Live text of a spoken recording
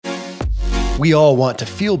We all want to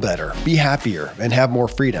feel better, be happier, and have more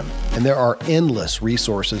freedom. And there are endless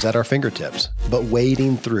resources at our fingertips. But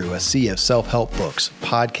wading through a sea of self-help books,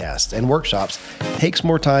 podcasts, and workshops takes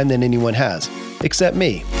more time than anyone has. Except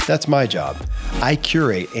me. That's my job. I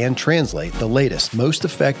curate and translate the latest, most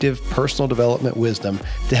effective personal development wisdom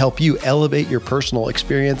to help you elevate your personal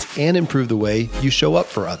experience and improve the way you show up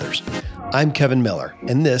for others. I'm Kevin Miller,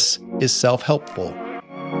 and this is Self-Helpful.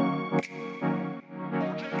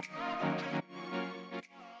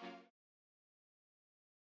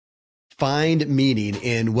 Find meaning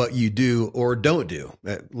in what you do or don't do,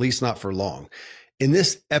 at least not for long. In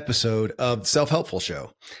this episode of Self-Helpful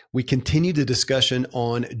Show, we continue the discussion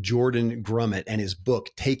on Jordan Grumet and his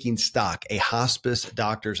book, Taking Stock, a hospice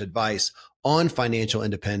doctor's advice on financial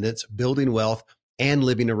independence, building wealth, and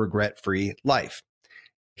living a regret-free life.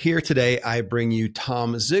 Here today, I bring you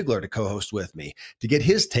Tom Ziglar to co-host with me to get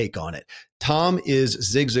his take on it. Tom is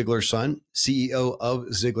Zig Ziglar's son, CEO of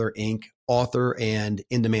Ziglar Inc., author and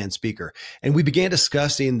in-demand speaker. And we began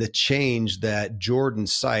discussing the change that Jordan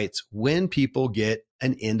cites when people get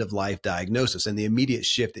an end-of-life diagnosis and the immediate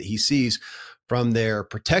shift that he sees from their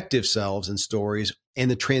protective selves and stories and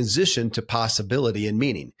the transition to possibility and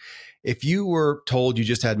meaning. If you were told you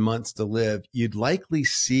just had months to live, you'd likely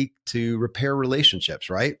seek to repair relationships,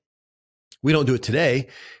 right? We don't do it today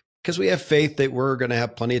because we have faith that we're going to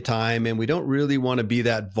have plenty of time and we don't really want to be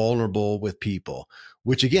that vulnerable with people,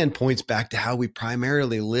 which again points back to how we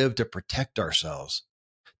primarily live to protect ourselves.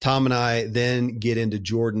 Tom and I then get into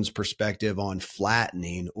Jordan's perspective on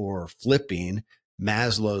flattening or flipping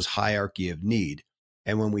Maslow's hierarchy of need.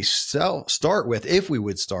 And when we if we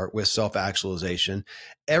would start with self-actualization,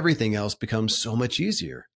 everything else becomes so much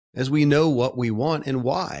easier as we know what we want and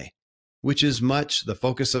why, which is much the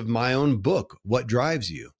focus of my own book, What Drives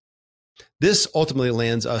You. This ultimately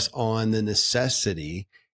lands us on the necessity,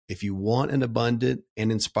 if you want an abundant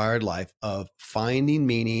and inspired life, of finding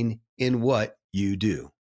meaning in what you do.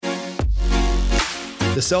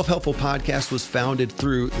 The Self-Helpful Podcast was founded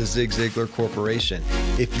through the Zig Ziglar Corporation.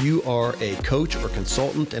 If you are a coach or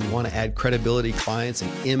consultant and want to add credibility, clients,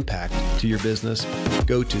 and impact to your business,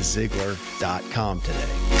 go to Ziglar.com today.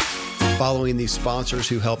 Following these sponsors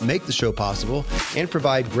who help make the show possible and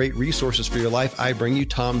provide great resources for your life, I bring you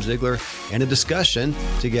Tom Ziglar and a discussion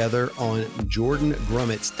together on Jordan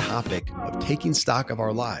Grumet's topic of taking stock of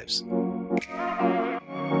our lives.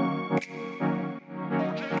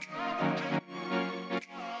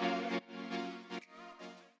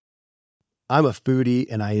 I'm a foodie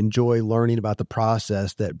and I enjoy learning about the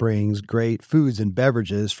process that brings great foods and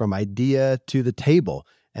beverages from idea to the table.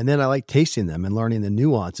 And then I like tasting them and learning the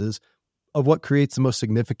nuances of what creates the most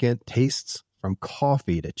significant tastes, from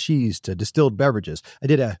coffee to cheese to distilled beverages. I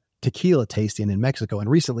did a tequila tasting in Mexico and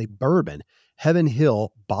recently bourbon. Heaven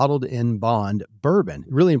Hill bottled in bond bourbon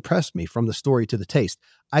really impressed me from the story to the taste.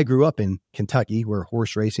 I grew up in Kentucky where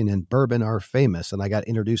horse racing and bourbon are famous, and I got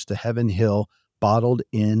introduced to Heaven Hill bottled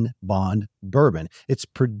in bond bourbon. It's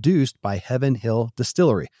produced by Heaven Hill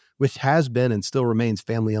Distillery, which has been and still remains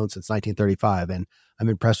family owned since 1935. And I'm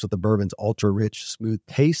impressed with the bourbon's ultra rich, smooth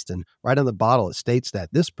taste. And right on the bottle, it states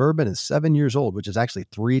that this bourbon is 7 years old, which is actually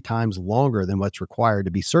 3 times longer than what's required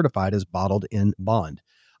to be certified as bottled in bond.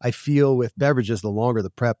 I feel with beverages, the longer the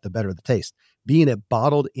prep, the better the taste. Being a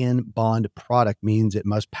bottled in bond product means it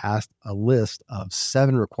must pass a list of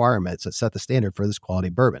 7 requirements that set the standard for this quality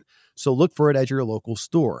bourbon. So look for it at your local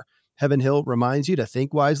store. Heaven Hill reminds you to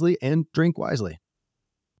think wisely and drink wisely.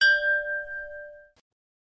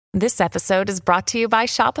 This episode is brought to you by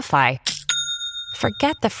Shopify.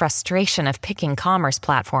 Forget the frustration of picking commerce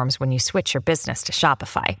platforms when you switch your business to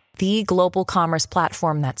Shopify, the global commerce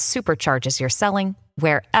platform that supercharges your selling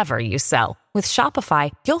wherever you sell. With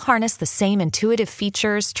Shopify, you'll harness the same intuitive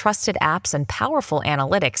features, trusted apps, and powerful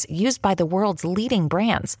analytics used by the world's leading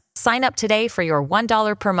brands. Sign up today for your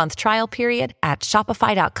 $1 per month trial period at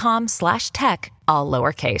shopify.com/tech, all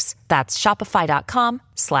lowercase. That's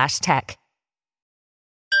shopify.com/tech.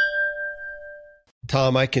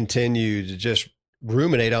 Tom, I continue to just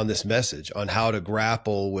ruminate on this message on how to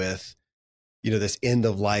grapple with, this end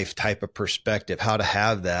of life type of perspective, how to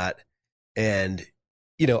have that. And,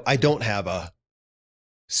 I don't have a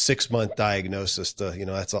 6-month diagnosis to,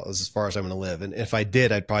 that's as far as I'm going to live. And if I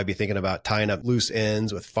did, I'd probably be thinking about tying up loose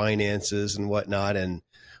ends with finances and whatnot and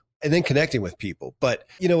then connecting with people. But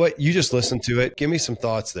you know what? You just listen to it. Give me some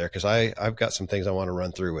thoughts there because I've got some things I want to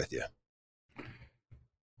run through with you.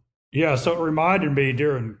 Yeah, so it reminded me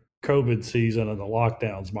during COVID season and the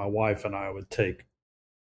lockdowns, my wife and I would take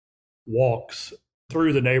walks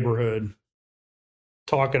through the neighborhood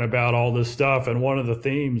talking about all this stuff. And one of the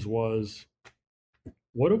themes was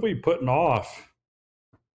what are we putting off,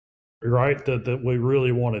 right? That we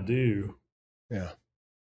really want to do. Yeah.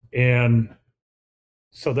 And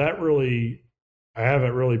so that really, I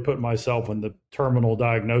haven't really put myself in the terminal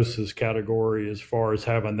diagnosis category as far as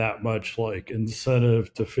having that much like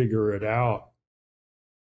incentive to figure it out.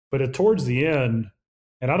 But towards the end,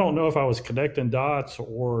 and I don't know if I was connecting dots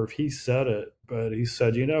or if he said it, but he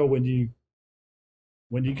said, when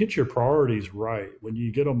you get your priorities right, when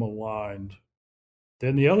you get them aligned,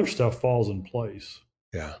 then the other stuff falls in place.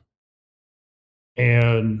 Yeah.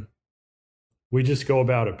 And we just go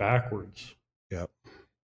about it backwards. Yep.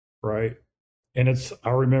 Right. And I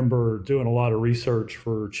remember doing a lot of research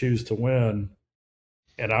for Choose to Win,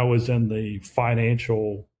 and I was in the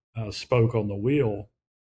financial spoke on the wheel,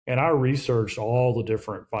 and I researched all the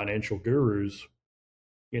different financial gurus.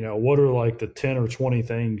 What are like the 10 or 20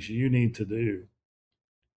 things you need to do?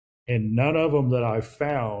 And none of them that I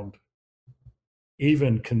found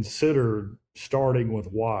even considered starting with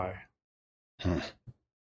why. And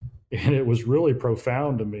it was really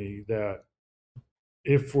profound to me that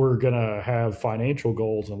if we're going to have financial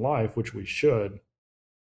goals in life, which we should,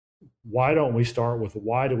 why don't we start with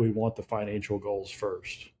why do we want the financial goals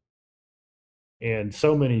first? And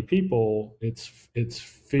so many people, it's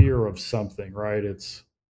fear of something, right? It's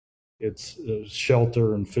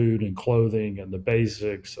shelter and food and clothing and the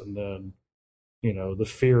basics, and then the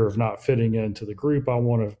fear of not fitting into the group I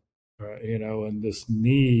want to, and this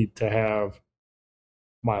need to have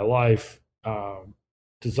my life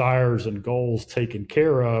desires and goals taken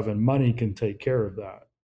care of, and money can take care of that.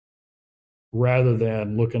 Rather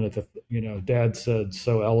than looking at Dad said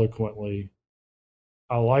so eloquently,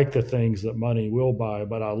 I like the things that money will buy,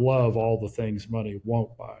 but I love all the things money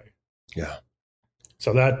won't buy. Yeah.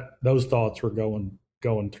 So those thoughts were going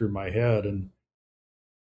through my head, and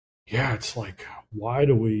yeah, it's like, why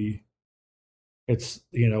do we? It's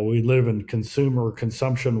we live in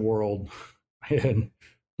consumption world, and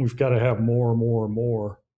we've got to have more and more and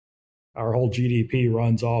more. Our whole GDP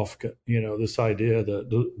runs off, this idea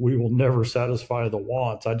that we will never satisfy the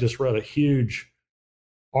wants. I just read a huge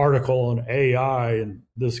article on AI, and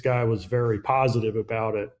this guy was very positive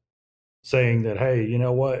about it, saying that, hey, you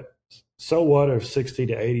know what? So what if 60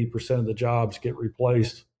 to 80% of the jobs get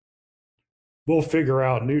replaced? We'll figure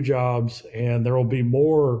out new jobs, and there will be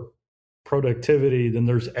more productivity than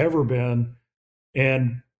there's ever been.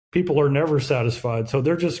 And people are never satisfied. So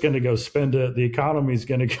they're just going to go spend it. The economy is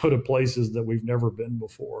going to go to places that we've never been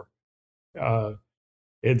before.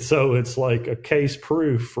 And so it's like a case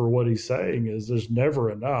proof for what he's saying is there's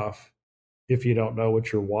never enough if you don't know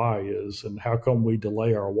what your why is. And how come we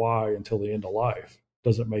delay our why until the end of life?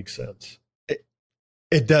 Doesn't make sense.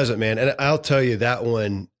 It doesn't, man. And I'll tell you that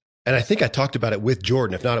one. And I think I talked about it with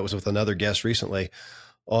Jordan. If not, it was with another guest recently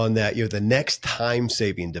on that, the next time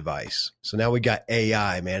saving device. So now we got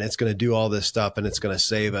AI, man. It's going to do all this stuff, and it's going to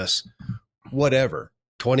save us whatever,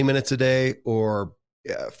 20 minutes a day or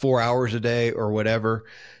 4 hours a day or whatever.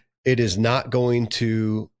 It is not going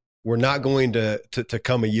to, we're not going to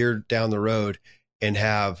come a year down the road and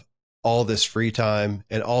have all this free time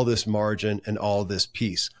and all this margin and all this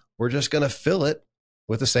peace. We're just going to fill it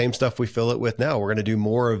with the same stuff we fill it with now. We're going to do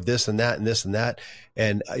more of this and that and this and that.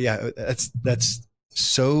 And that's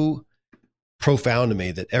so profound to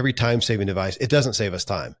me that every time saving device, it doesn't save us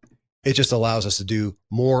time. It just allows us to do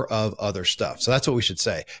more of other stuff. So that's what we should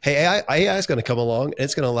say. Hey, AI is going to come along, and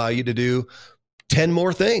it's going to allow you to do 10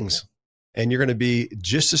 more things. And you're going to be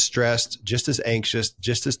just as stressed, just as anxious,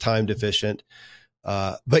 just as time deficient.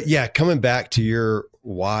 But yeah, coming back to your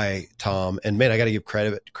why, Tom, and man, I got to give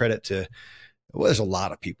credit to, well, there's a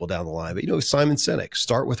lot of people down the line, but Simon Sinek,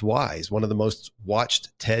 Start With Why, is one of the most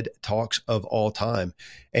watched TED Talks of all time.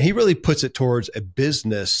 And he really puts it towards a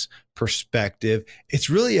business perspective. It's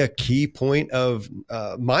really a key point of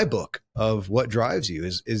my book of what drives you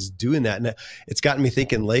is doing that. And it's gotten me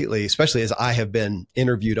thinking lately, especially as I have been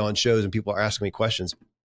interviewed on shows and people are asking me questions.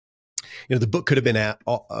 The book could have been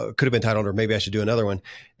titled, or maybe I should do another one.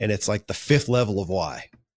 And it's like the 5th level of why,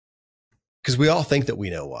 because we all think that we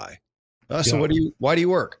know why. So why do you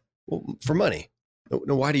work? Well, for money.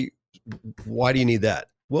 No, why do you need that?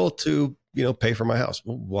 Well, to, pay for my house.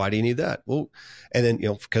 Well, why do you need that? Well, and then,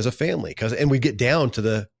 because of family, and we get down to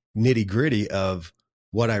the nitty gritty of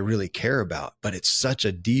what I really care about, but it's such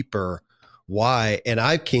a deeper why. And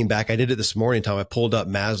I came back, I did it this morning, Tom. I pulled up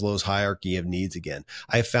Maslow's hierarchy of needs again.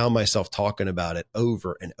 I found myself talking about it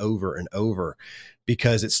over and over and over,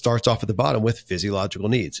 because it starts off at the bottom with physiological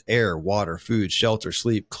needs: air, water, food, shelter,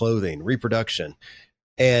 sleep, clothing, reproduction.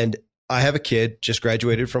 And I have a kid just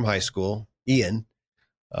graduated from high school, Ian.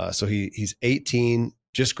 So he's 18.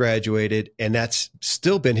 just graduated, and that's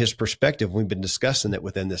still been his perspective. We've been discussing it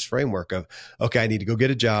within this framework of, okay, I need to go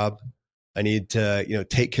get a job. I need to,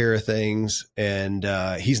 take care of things. And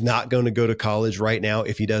he's not going to go to college right now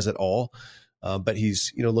if he does at all. But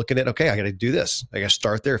he's, looking at, okay, I got to do this. I got to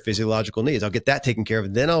start there. Physiological needs. I'll get that taken care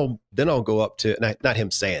of. Then I'll go up to, not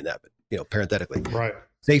him saying that, but parenthetically, right.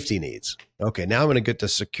 Safety needs. Okay, now I'm going to get to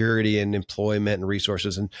security and employment and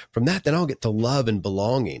resources. And from that, then I'll get to love and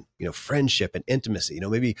belonging, friendship and intimacy,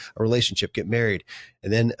 maybe a relationship, get married.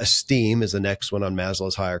 And then esteem is the next one on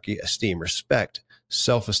Maslow's hierarchy. Esteem, respect,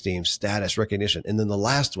 self-esteem, status, recognition. And then the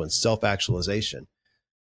last one, self-actualization.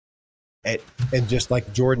 And just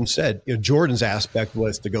like Jordan said, Jordan's aspect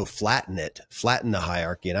was to go flatten the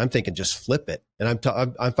hierarchy. And I'm thinking, just flip it. And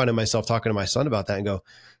I'm finding myself talking to my son about that and go,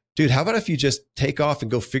 dude, how about if you just take off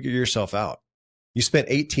and go figure yourself out? You spent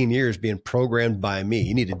 18 years being programmed by me.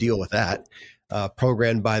 You need to deal with that.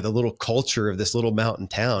 Programmed by the little culture of this little mountain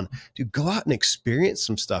town. Dude, go out and experience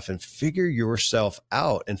some stuff and figure yourself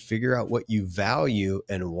out and figure out what you value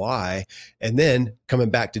and why. And then coming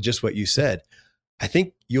back to just what you said, I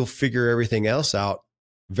think you'll figure everything else out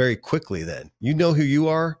very quickly then. You know who you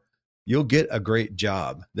are. You'll get a great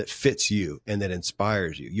job that fits you and that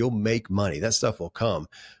inspires you. You'll make money. That stuff will come.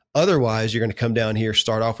 Otherwise, you're going to come down here,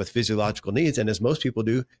 start off with physiological needs. And as most people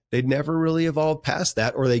do, they never really evolve past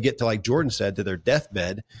that, or they get to, like Jordan said, to their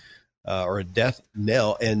deathbed or a death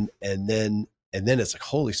knell. And then it's like,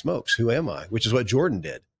 holy smokes, who am I? Which is what Jordan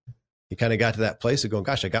did. He kind of got to that place of going,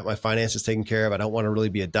 gosh, I got my finances taken care of. I don't want to really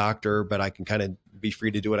be a doctor, but I can kind of be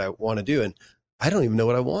free to do what I want to do. And I don't even know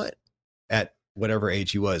what I want at whatever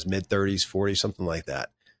age he was, mid 30s, 40s, something like that.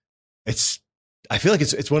 I feel like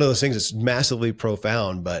it's one of those things that's massively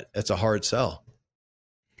profound, but it's a hard sell.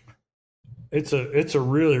 It's a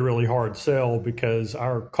really, really hard sell because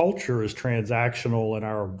our culture is transactional and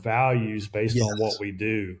our values based on what we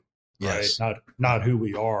do, right? Not who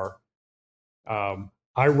we are.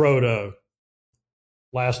 I wrote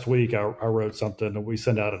last week, I wrote something and we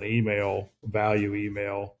sent out an value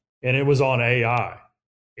email, and it was on AI.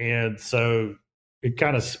 And so it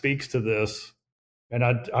kind of speaks to this. And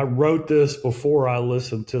I wrote this before I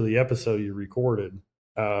listened to the episode you recorded.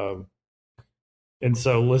 And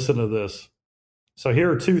so listen to this. So here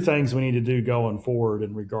are two things we need to do going forward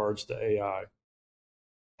in regards to AI.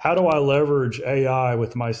 How do I leverage AI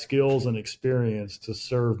with my skills and experience to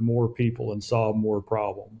serve more people and solve more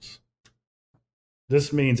problems?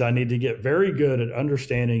 This means I need to get very good at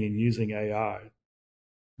understanding and using AI.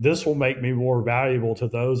 This will make me more valuable to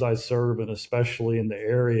those I serve, and especially in the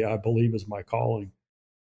area I believe is my calling.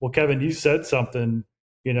 Well, Kevin, you said something,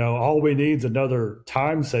 all we need is another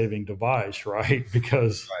time-saving device, right?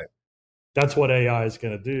 Because that's what AI is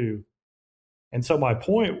going to do. And so my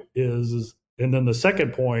point is, and then the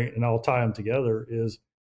second point, and I'll tie them together, is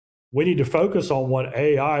we need to focus on what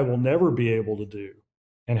AI will never be able to do.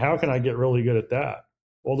 And how can I get really good at that?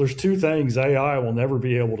 Well, there's two things AI will never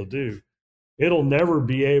be able to do. It'll never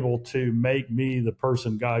be able to make me the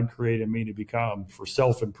person God created me to become, for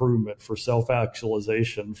self-improvement, for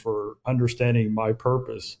self-actualization, for understanding my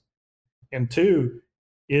purpose. And two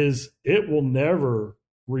is it will never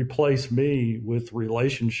replace me with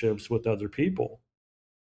relationships with other people.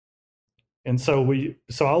 And so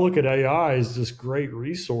I look at AI as this great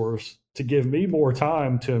resource to give me more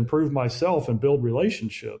time to improve myself and build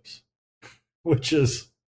relationships, which is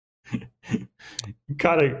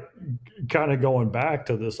kind of going back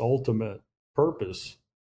to this ultimate purpose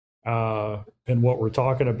and what we're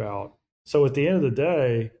talking about. So at the end of the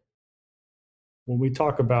day, when we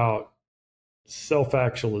talk about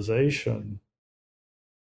self-actualization,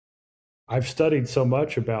 I've studied so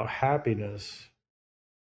much about happiness,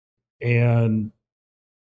 and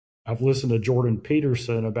I've listened to Jordan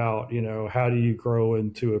Peterson about, how do you grow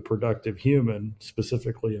into a productive human,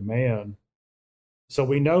 specifically a man. So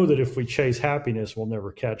we know that if we chase happiness, we'll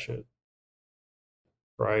never catch it,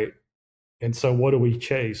 right? And so what do we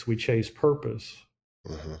chase? We chase purpose.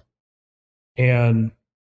 Mm-hmm. And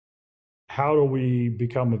how do we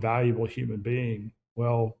become a valuable human being?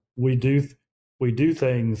 Well, we do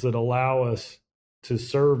things that allow us to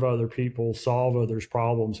serve other people, solve others'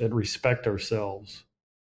 problems, and respect ourselves,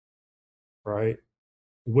 right?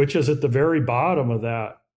 Which is at the very bottom of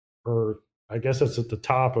that, or I guess it's at the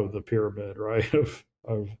top of the pyramid, right,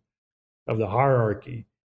 of the hierarchy.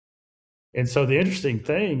 And so the interesting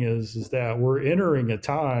thing is that we're entering a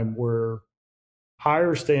time where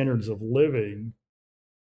higher standards of living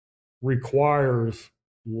requires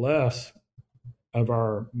less of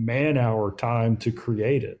our man-hour time to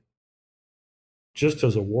create it, just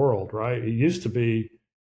as a world, right? It used to be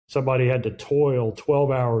somebody had to toil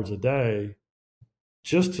 12 hours a day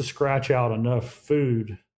just to scratch out enough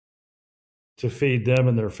food to feed them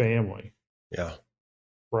and their family. Yeah.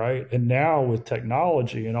 Right. And now with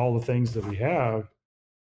technology and all the things that we have,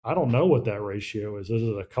 I don't know what that ratio is. Is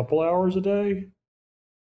it a couple hours a day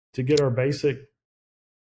to get our basic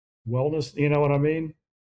wellness? You know what I mean?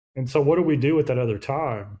 And so what do we do with that other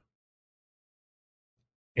time?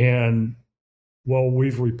 And well,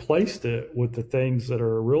 we've replaced it with the things that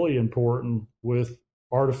are really important with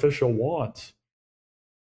artificial wants.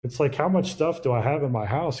 It's like, how much stuff do I have in my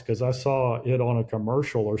house because I saw it on a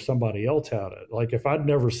commercial or somebody else had it? Like, if I'd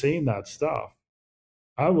never seen that stuff,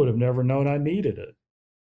 I would have never known I needed it.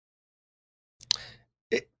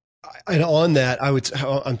 And on that,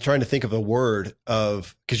 I'm trying to think of a word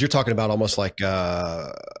of, because you're talking about almost like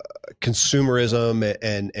consumerism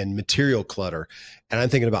and material clutter, and I'm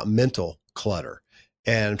thinking about mental clutter.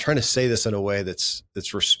 And I'm trying to say this in a way that's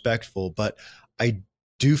respectful, but I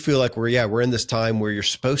do feel like we're in this time where you're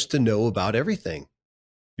supposed to know about everything.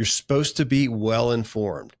 You're supposed to be well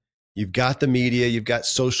informed. You've got the media, you've got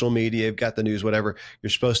social media, you've got the news, whatever.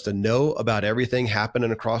 You're supposed to know about everything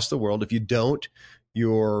happening across the world. If you don't,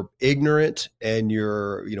 you're ignorant and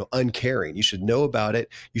you're, uncaring. You should know about it.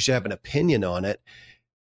 You should have an opinion on it.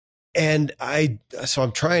 And so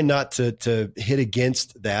I'm trying not to hit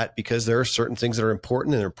against that, because there are certain things that are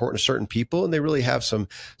important, and they're important to certain people, and they really have some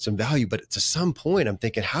value. But to some point, I'm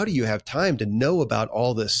thinking, how do you have time to know about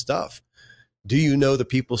all this stuff? Do you know the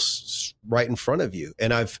people right in front of you?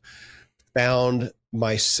 And I've found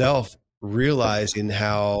myself realizing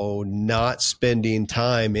how not spending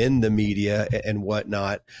time in the media and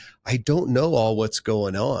whatnot, I don't know all what's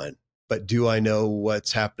going on, but do I know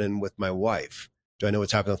what's happening with my wife? Do I know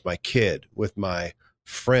what's happening with my kid, with my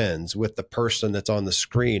friends, with the person that's on the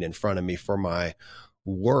screen in front of me for my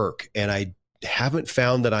work? And I haven't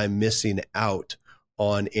found that I'm missing out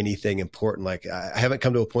on anything important. Like, I haven't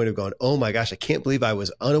come to a point of going, oh my gosh, I can't believe I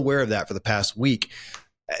was unaware of that for the past week.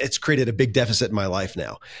 It's created a big deficit in my life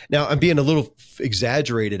now. Now, I'm being a little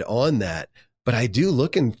exaggerated on that, but I do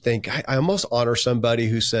look and think, I almost honor somebody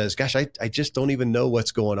who says, gosh, I just don't even know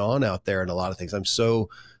what's going on out there in a lot of things.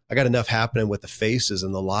 I got enough happening with the faces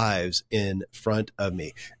and the lives in front of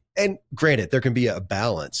me. And granted, there can be a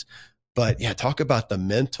balance, but yeah, talk about the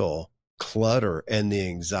mental clutter and the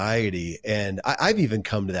anxiety. And I've even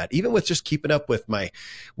come to that, even with just keeping up with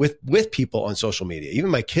with people on social media.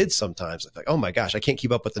 Even my kids sometimes, it's like, oh my gosh, I can't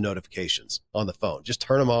keep up with the notifications on the phone. Just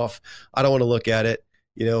turn them off. I don't want to look at it.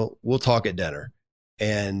 We'll talk at dinner.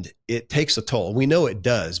 And it takes a toll. We know it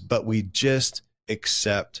does, but we just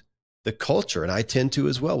accept the culture. And I tend to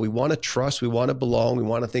as well. We want to trust, we want to belong, we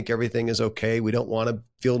want to think everything is okay. We don't want to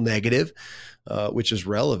feel negative, which is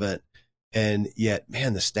relevant. And yet,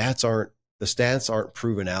 man, the stats aren't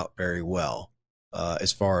proven out very well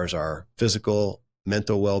as far as our physical,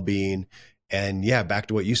 mental well-being. And yeah, back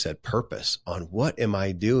to what you said, purpose on what am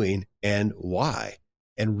I doing and why,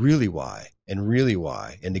 and really why, and really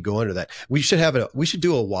why. And to go under that, we should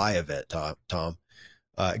do a why event, Tom.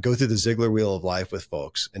 Go through the Ziglar wheel of life with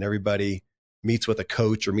folks, and everybody meets with a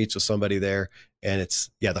coach or meets with somebody there. And it's,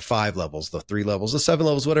 the 5 levels, the 3 levels, the 7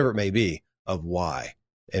 levels, whatever it may be, of why,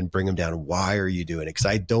 and bring them down. Why are you doing it? Because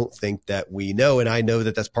I don't think that we know. And I know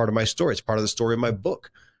that that's part of my story. It's part of the story of my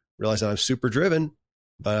book. Realizing I'm super driven,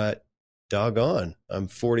 but doggone, I'm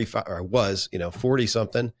 45, or I was, 40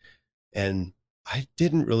 something. And I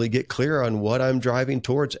didn't really get clear on what I'm driving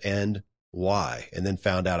towards and why. And then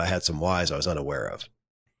found out I had some whys I was unaware of.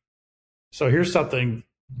 So here's something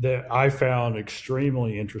that I found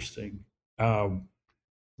extremely interesting.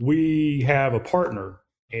 We have a partner,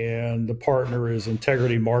 and the partner is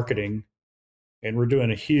Integrity Marketing, and we're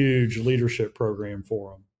doing a huge leadership program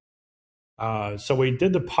for them. So we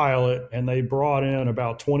did the pilot, and they brought in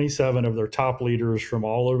about 27 of their top leaders from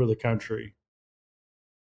all over the country.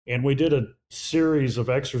 And we did a series of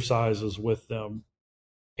exercises with them.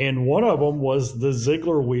 And one of them was the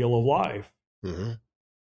Ziglar Wheel of Life. Mm-hmm.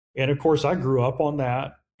 And of course, I grew up on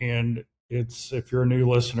that. And if you're a new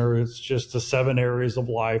listener, it's just the 7 areas of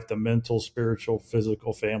life: the mental, spiritual,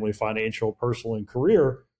 physical, family, financial, personal, and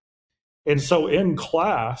career. And so in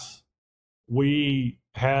class, we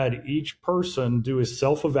had each person do a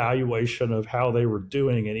self-evaluation of how they were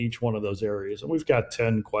doing in each one of those areas. And we've got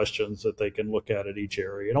 10 questions that they can look at each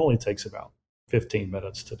area. It only takes about 15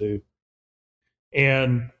 minutes to do.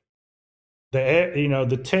 And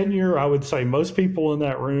the tenure, I would say most people in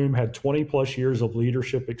that room had 20 plus years of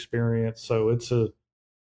leadership experience. So it's the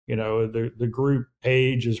group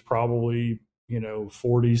age is probably,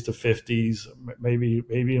 40s to 50s, maybe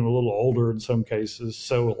even a little older in some cases.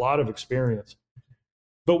 So a lot of experience.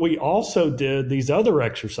 But we also did these other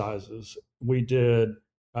exercises. We did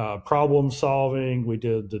problem solving. We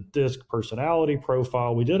did the DISC personality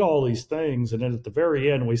profile. We did all these things. And then at the very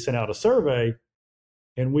end, we sent out a survey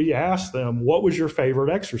and we asked them, what was your favorite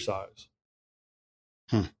exercise?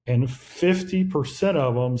 And 50%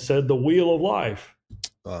 of them said the Wheel of Life.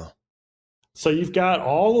 Wow. So you've got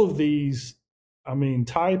all of these,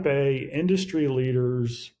 type A industry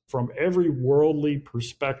leaders from every worldly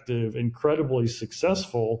perspective, incredibly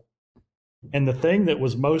successful. And the thing that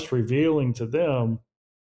was most revealing to them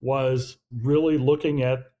was really looking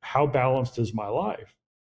at how balanced is my life.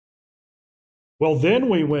 Well, then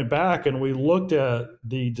we went back and we looked at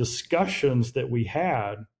the discussions that we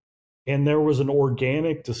had, and there was an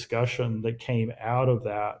organic discussion that came out of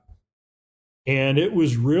that. And it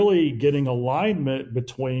was really getting alignment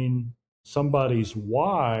between somebody's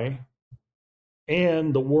why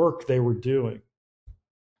and the work they were doing.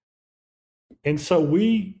 And so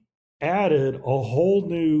we added a whole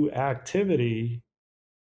new activity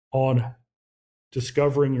on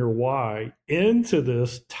discovering your why into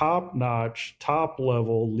this top-notch,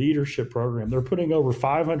 top-level leadership program. They're putting over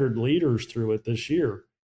 500 leaders through it this year.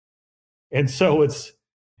 And so it's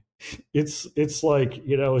like,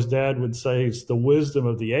 as Dad would say, it's the wisdom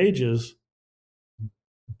of the ages.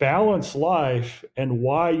 Balanced life and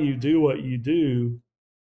why you do what you do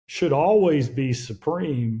should always be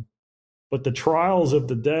supreme, but the trials of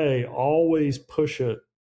the day always push it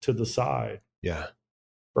to the side. Yeah.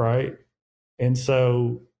 Right. And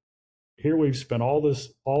so here we've spent all this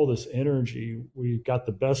energy. We've got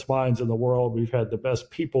the best minds in the world. We've had the best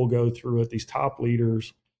people go through it, these top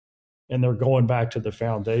leaders, and they're going back to the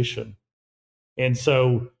foundation. And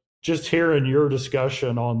so just hearing your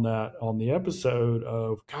discussion on the episode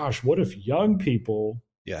of, gosh, what if young people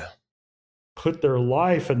put their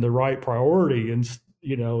life in the right priority? And,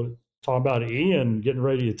 talking about Ian getting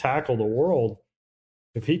ready to tackle the world,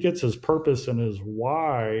 if he gets his purpose and his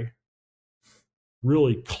why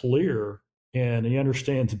really clear and he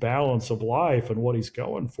understands balance of life and what he's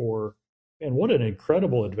going for, and what an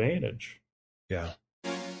incredible advantage. Yeah.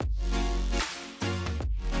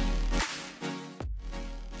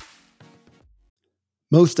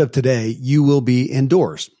 Most of today, you will be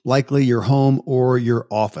indoors, likely your home or your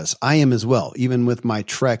office. I am as well. Even with my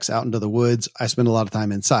treks out into the woods, I spend a lot of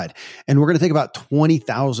time inside. And we're going to take about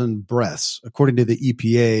 20,000 breaths. According to the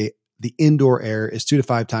EPA, the indoor air is 2 to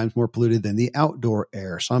 5 times more polluted than the outdoor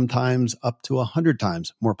air, sometimes up to 100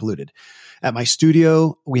 times more polluted. At my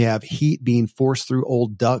studio, we have heat being forced through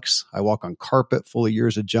old ducts. I walk on carpet full of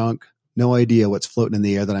years of junk. No idea what's floating in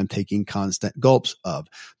the air that I'm taking constant gulps of.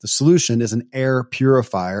 The solution is an air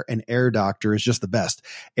purifier, and Air Doctor is just the best.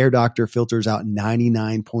 Air Doctor filters out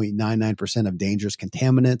 99.99% of dangerous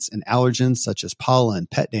contaminants and allergens such as pollen,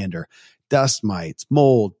 pet dander, dust mites,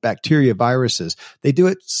 mold, bacteria, viruses. They do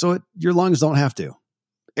it so your lungs don't have to.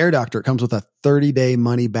 Air Doctor comes with a 30-day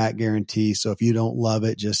money-back guarantee, so if you don't love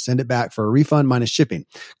it, just send it back for a refund minus shipping.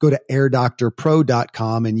 Go to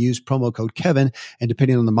airdoctorpro.com and use promo code Kevin, and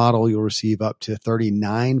depending on the model, you'll receive up to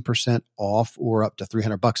 39% off or up to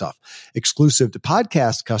 $300 off. Exclusive to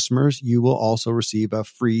podcast customers, you will also receive a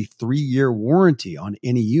free 3-year warranty on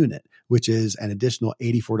any unit, which is an additional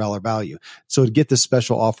 $84 value. So to get this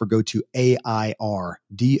special offer, go to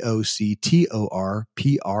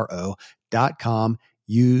airdoctorpro.com.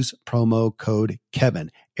 Use promo code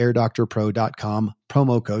Kevin, airdoctorpro.com,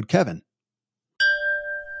 promo code Kevin.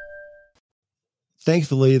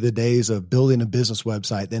 Thankfully, the days of building a business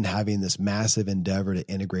website, then having this massive endeavor to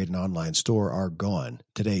integrate an online store are gone.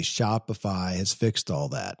 Today, Shopify has fixed all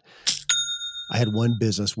that. I had one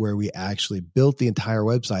business where we actually built the entire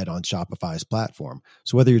website on Shopify's platform.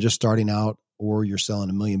 So whether you're just starting out or you're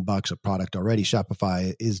selling $1 million of product already,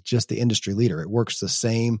 Shopify is just the industry leader. It works the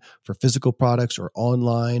same for physical products or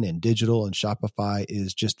online and digital, and Shopify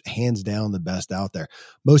is just hands down the best out there.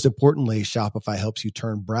 Most importantly, Shopify helps you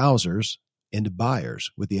turn browsers into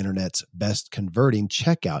buyers with the internet's best converting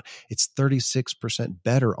checkout. It's 36%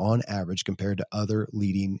 better on average compared to other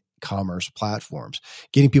leading commerce platforms.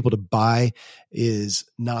 Getting people to buy is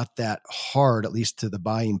not that hard, at least to the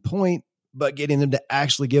buying point, but getting them to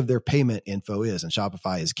actually give their payment info is, and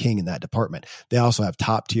Shopify is king in that department. They also have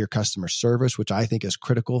top tier customer service, which I think is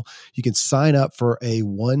critical. You can sign up for a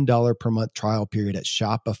 $1 per month trial period at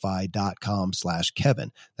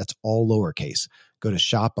shopify.com/Kevin. That's all lowercase. Go to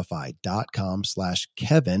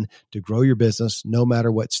shopify.com/Kevin to grow your business no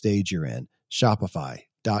matter what stage you're in.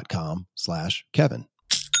 Shopify.com/Kevin.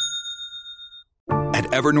 At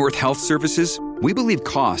Evernorth Health Services, we believe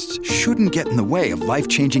costs shouldn't get in the way of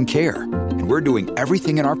life-changing care, and we're doing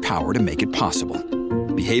everything in our power to make it possible.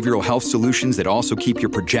 behavioral health solutions that also keep your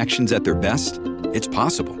projections at their best? It's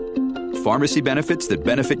possible. Pharmacy benefits that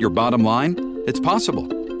benefit your bottom line? It's possible.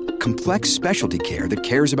 Complex specialty care that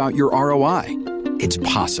cares about your ROI? It's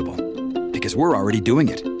possible. Because we're already doing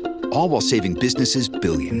it. All while saving businesses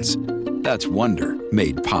billions. That's Wonder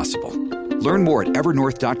made possible. Learn more at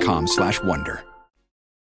evernorth.com/wonder.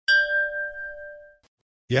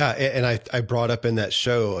 Yeah, and I brought up in that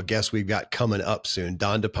show a guest we've got coming up soon,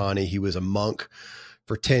 Don DePani. He was a monk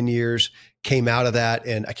for 10 years, came out of that,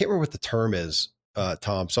 and I can't remember what the term is,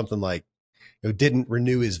 Tom, something like, didn't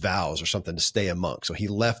renew his vows or something to stay a monk. So he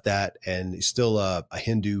left that, and he's still a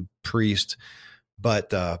Hindu priest,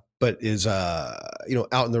 but is out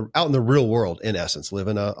in the real world, in essence,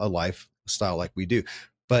 living a lifestyle like we do.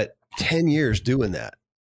 But 10 years doing that.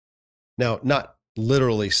 Now, not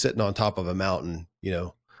literally sitting on top of a mountain,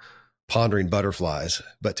 pondering butterflies,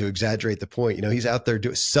 but to exaggerate the point, he's out there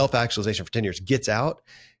doing self-actualization for 10 years, gets out,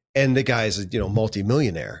 and the guy's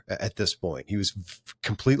multimillionaire at this point. He was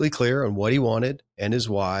completely clear on what he wanted and his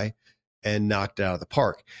why, and knocked it out of the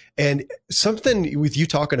park. And something with you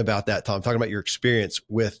talking about that, Tom, talking about your experience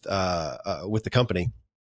with the company,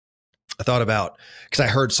 I thought about, because I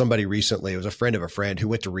heard somebody recently, it was a friend of a friend who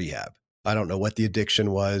went to rehab. I don't know what the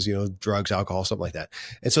addiction was, drugs, alcohol, something like that.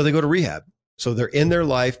 And so they go to rehab. So they're in their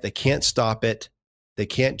life. They can't stop it. They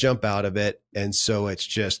can't jump out of it. And so it's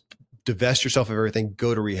just divest yourself of everything,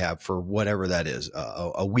 go to rehab for whatever that is,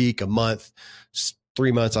 a week, a month,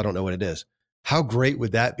 3 months. I don't know what it is. How great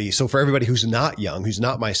would that be? So for everybody who's not young, who's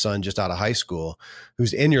not my son just out of high school,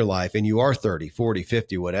 who's in your life and you are 30, 40,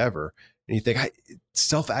 50, whatever, and you think,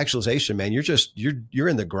 self-actualization, man, you're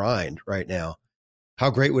in the grind right now.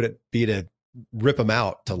 How great would it be to rip them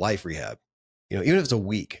out to life rehab? Even if it's a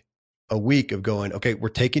week of going, okay, we're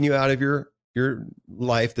taking you out of your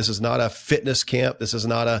life. This is not a fitness camp. This is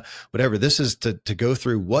not a whatever. This is to go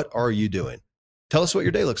through, what are you doing? Tell us what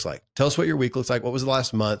your day looks like. Tell us what your week looks like. What was the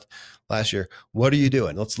last month, last year? What are you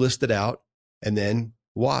doing? Let's list it out. And then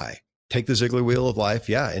why? Take the Ziglar wheel of life.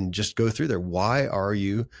 Yeah. And just go through there. Why are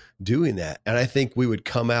you doing that? And I think we would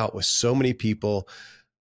come out with so many people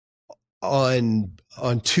on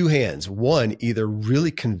two hands. One, either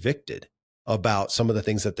really convicted about some of the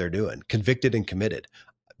things that they're doing, convicted and committed.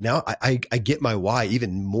 Now I get my why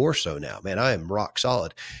even more so now, man. I am rock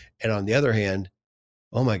solid. And on the other hand,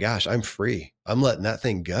 oh my gosh, I'm free. I'm letting that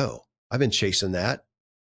thing go. I've been chasing that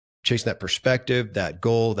perspective, that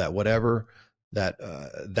goal, that whatever,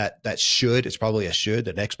 that should, it's probably a should,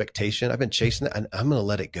 an expectation. I've been chasing that, and I'm going to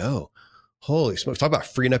let it go. Holy smokes. Talk about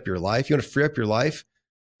freeing up your life. You want to free up your life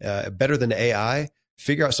better than AI?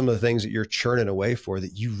 Figure out some of the things that you're churning away for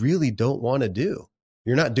that you really don't want to do.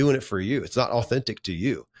 You're not doing it for you. It's not authentic to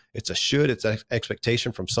you. It's a should, it's an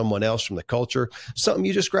expectation from someone else, from the culture, something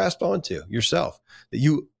you just grasped onto yourself that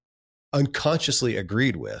you unconsciously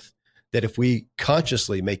agreed with, that if we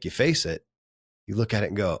consciously make you face it, you look at it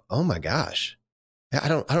and go, oh my gosh, I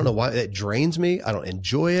don't know why it drains me. I don't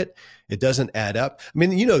enjoy it. It doesn't add up. I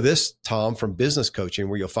mean, this, Tom, from business coaching,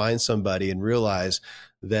 where you'll find somebody and realize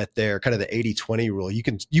that they're kind of the 80-20 rule. You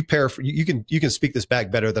can speak this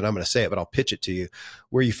back better than I'm going to say it, but I'll pitch it to you,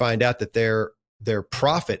 where you find out that their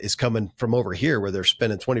profit is coming from over here, where they're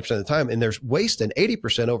spending 20% of the time, and they're wasting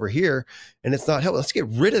 80% over here, and it's not helpful. Let's get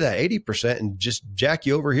rid of that 80% and just jack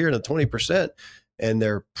you over here in the 20%, and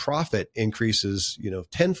their profit increases,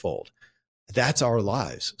 tenfold. That's our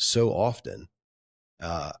lives so often.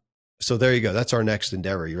 So there you go. That's our next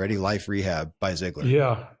endeavor. You ready? Life Rehab by Ziglar.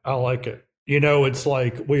 Yeah, I like it. It's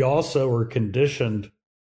like we also are conditioned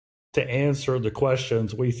to answer the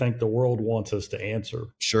questions we think the world wants us to answer.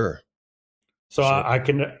 Sure. So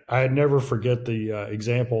sure. I never forget the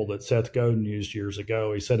example that Seth Godin used years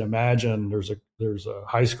ago. He said, imagine there's a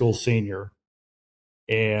high school senior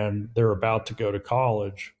and they're about to go to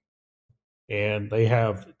college, and they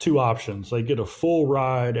have two options. They get a full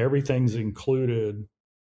ride, everything's included,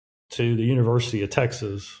 to the University of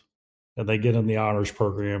Texas, and they get in the honors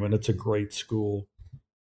program, and it's a great school.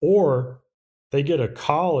 Or they get a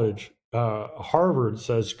college, Harvard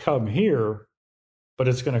says, come here, but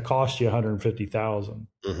it's going to cost you $150,000.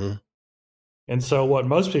 Mm-hmm. And so what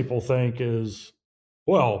most people think is,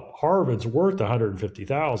 well, Harvard's worth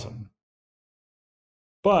 $150,000,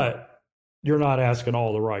 but you're not asking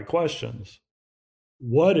all the right questions.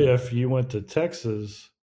 What if you went to Texas,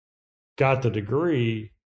 got the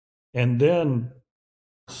degree, and then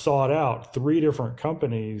sought out 3 different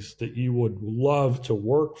companies that you would love to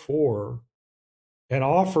work for, and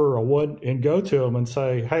offer and go to them and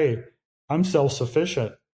say, hey, I'm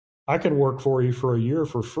self-sufficient. I can work for you for a year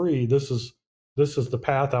for free. This is the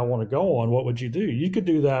path I want to go on. What would you do? You could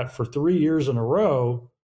do that for 3 years in a row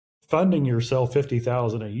funding yourself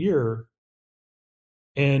 $50,000 a year.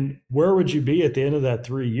 And where would you be at the end of that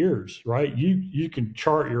 3 years, right? You can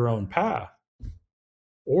chart your own path,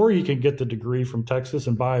 or you can get the degree from Texas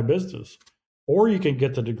and buy a business, or you can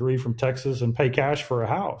get the degree from Texas and pay cash for a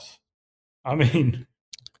house. I mean,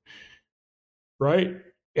 right?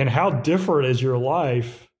 And how different is your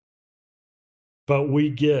life? But we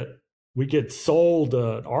get sold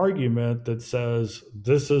an argument that says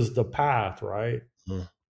this is the path, right?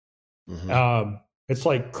 Mm-hmm. It's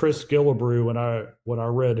like Chris Gillibrew when I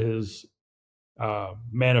read his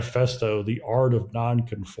manifesto, The Art of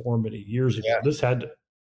Nonconformity, years ago. Yeah. This had to,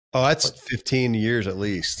 that's 15 years at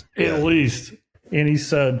least. At least. And he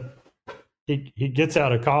said he gets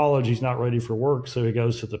out of college, he's not ready for work, so he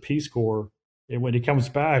goes to the Peace Corps. And when he comes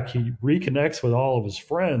back, he reconnects with all of his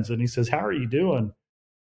friends, and he says, "How are you doing?"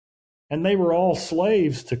 And they were all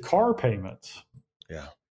slaves to car payments. Yeah.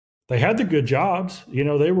 They had the good jobs. You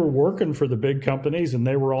know, they were working for the big companies and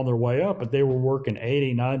they were on their way up, but they were working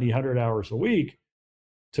 80, 90, 100 hours a week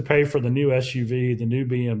to pay for the new SUV, the new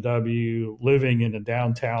BMW, living in a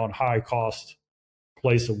downtown high cost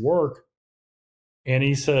place of work. And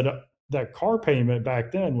he said that car payment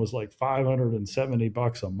back then was like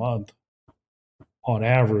 $570 a month on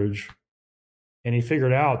average. And he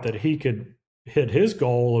figured out that he could hit his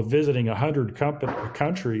goal of visiting 100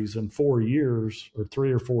 countries in 4 years, or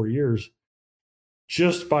 3 or 4 years,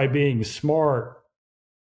 just by being smart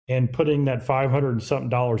and putting that $500 and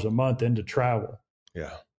something a month into travel.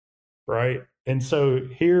 Yeah. Right. And so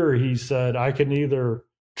here he said, I can either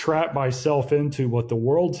trap myself into what the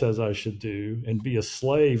world says I should do and be a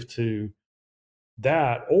slave to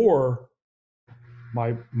that, or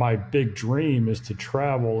my big dream is to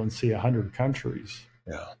travel and see 100 countries.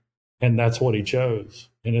 Yeah. And that's what he chose.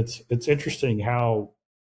 And it's interesting how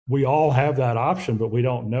we all have that option, but we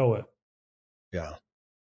don't know it. Yeah.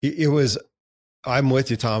 It was, I'm with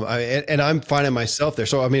you, Tom. And I'm finding myself there.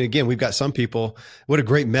 So, I mean, again, we've got some people, what a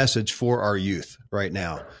great message for our youth right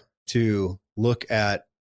now to look at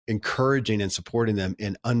encouraging and supporting them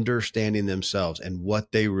in understanding themselves and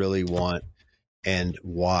what they really want and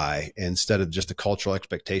why, instead of just a cultural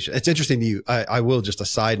expectation. It's interesting to you. I will, just a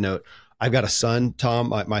side note. I've got a son, Tom,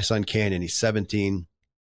 my son Canyon, he's 17,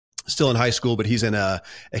 still in high school, but he's in a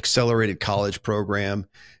accelerated college program,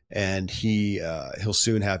 and he'll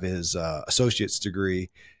soon have his associate's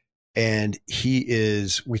degree. And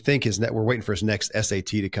we think we're waiting for his next SAT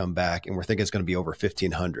to come back, and we're thinking it's going to be over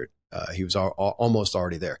 1,500. He was almost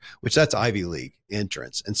already there, which that's Ivy League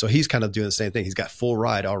entrance. And so he's kind of doing the same thing. He's got full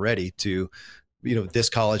ride already to, this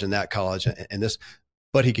college and that college and this,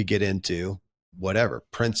 but he could get into whatever,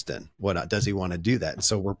 Princeton, whatnot. Does he want to do that? And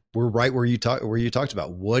so we're right where you talked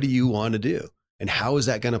about, what do you want to do? And how is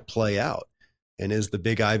that going to play out? And is the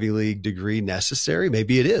big Ivy League degree necessary?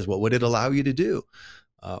 Maybe it is. What would it allow you to do?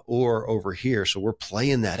 Or over here. So we're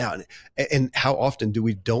playing that out. And how often do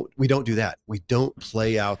we don't do that? We don't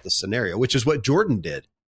play out the scenario, which is what Jordan did.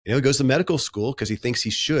 He goes to medical school because he thinks he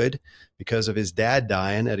should, because of his dad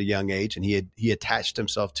dying at a young age. And he attached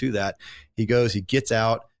himself to that. He gets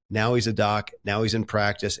out. Now he's a doc. Now he's in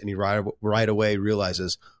practice, and he right away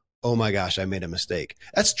realizes, oh my gosh, I made a mistake.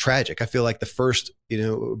 That's tragic. I feel like the first,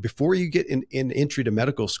 before you get in entry to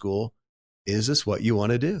medical school, is this what you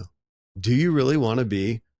want to do? Do you really want to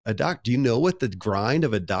be a doctor? Do you know what the grind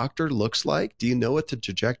of a doctor looks like? Do you know what the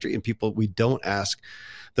trajectory? And we don't ask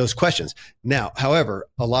those questions. Now, however,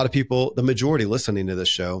 a lot of people, the majority listening to this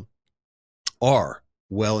show, are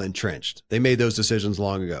well entrenched. They made those decisions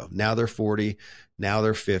long ago. Now they're 40, now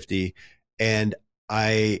they're 50. And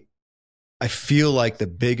I feel like the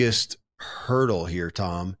biggest hurdle here,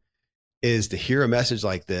 Tom, is to hear a message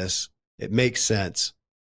like this. It makes sense.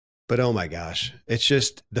 But oh my gosh, it's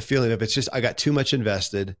just the feeling of I got too much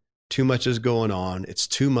invested, too much is going on. It's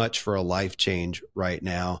too much for a life change right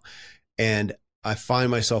now. And I find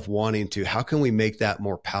myself wanting to, how can we make that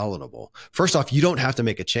more palatable? First off, you don't have to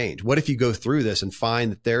make a change. What if you go through this and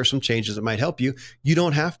find that there are some changes that might help you? You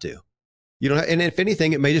don't have to. And if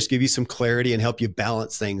anything, it may just give you some clarity and help you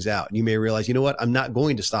balance things out. And you may realize, you know what, I'm not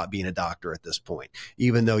going to stop being a doctor at this point,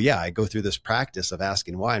 even though, I go through this practice of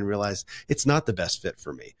asking why and realize it's not the best fit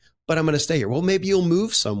for me, but I'm going to stay here. Well, maybe you'll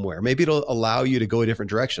move somewhere. Maybe it'll allow you to go a different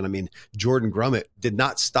direction. I mean, Jordan Grumet did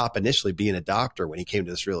not stop initially being a doctor when he came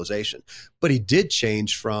to this realization, but he did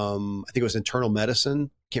change from, I think it was internal medicine.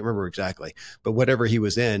 Can't remember exactly, but whatever he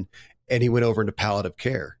was in, and he went over into palliative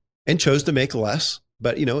care and chose to make less.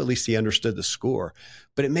 But, at least he understood the score.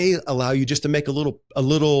 But it may allow you just to make a little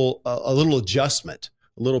adjustment,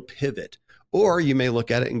 a little pivot, Or you may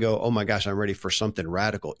look at it and go, oh my gosh, I'm ready for something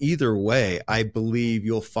radical. Either way, I believe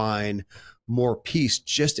you'll find more peace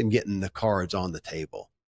just in getting the cards on the table,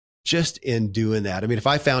 just in doing that. I mean, if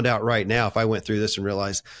I found out right now, if I went through this and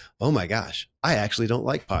realized, oh my gosh, I actually don't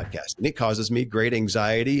like podcasts and it causes me great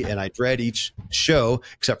anxiety and I dread each show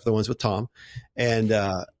except for the ones with Tom and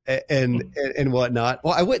whatnot.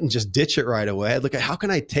 Well, I wouldn't just ditch it right away. I'd look at how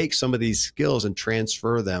can I take some of these skills and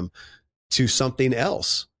transfer them to something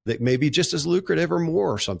else that may be just as lucrative or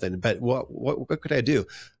more or something. But what could I do?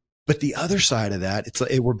 But the other side of that, it's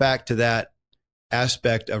like, we're back to that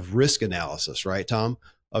aspect of risk analysis, right, Tom?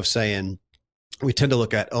 Of saying we tend to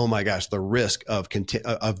look at, oh my gosh, the risk of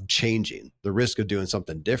changing, the risk of doing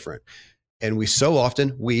something different. And we so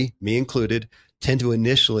often, me included, tend to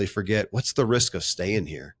initially forget what's the risk of staying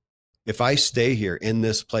here. If I stay here in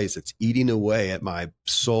this place, it's eating away at my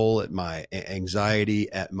soul, at my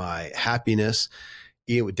anxiety, at my happiness,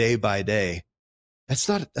 day by day. That's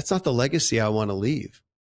not the legacy I want to leave.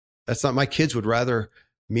 That's not, my kids would rather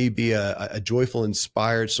me be a joyful,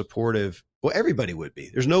 inspired, supportive. Well, everybody would be.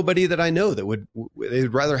 There's nobody that I know that they'd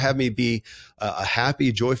rather have me be a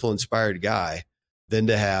happy, joyful, inspired guy than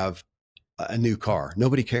to have a new car.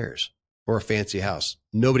 Nobody cares. Or a fancy house.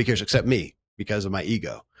 Nobody cares except me because of my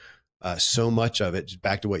ego. So much of it,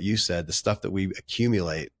 back to what you said, the stuff that we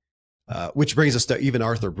accumulate, which brings us to even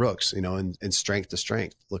Arthur Brooks, in Strength to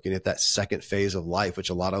Strength, looking at that second phase of life, which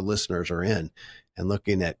a lot of listeners are in, and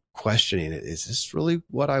looking at questioning it. Is this really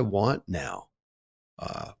what I want now?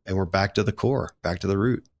 And we're back to the core, back to the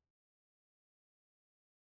root.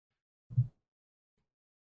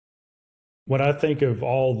 When I think of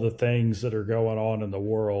all the things that are going on in the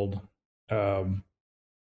world, how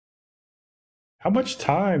much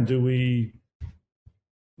time do we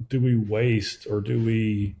waste or do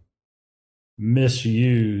we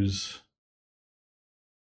misuse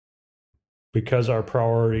because our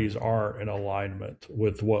priorities aren't in alignment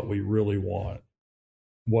with what we really want,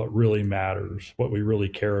 what really matters, what we really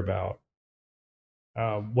care about?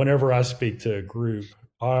 Whenever I speak to a group,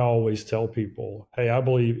 I always tell people, hey, I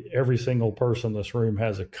believe every single person in this room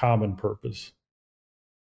has a common purpose,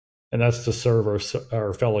 and that's to serve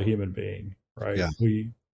our fellow human being. Right. Yeah.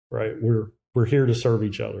 We're here to serve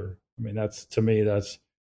each other. I mean,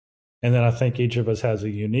 and then I think each of us has a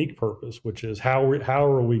unique purpose, which is how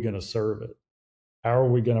are we going to serve it? How are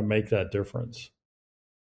we going to make that difference?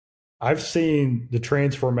 I've seen the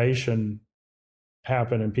transformation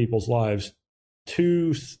happen in people's lives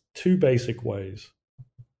two basic ways.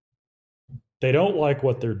 They don't like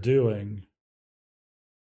what they're doing,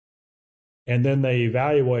 and then they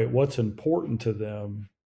evaluate what's important to them.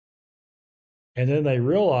 And then they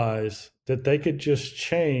realize that they could just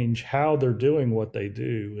change how they're doing what they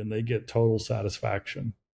do, and they get total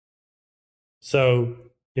satisfaction. So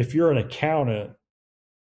if you're an accountant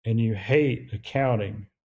and you hate accounting,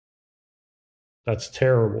 that's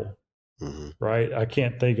terrible, right? I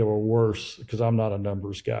can't think of a worse, because I'm not a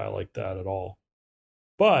numbers guy like that at all.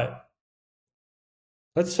 But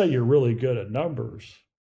let's say you're really good at numbers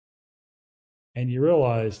and you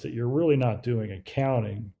realize that you're really not doing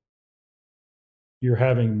accounting. You're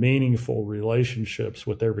having meaningful relationships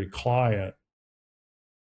with every client,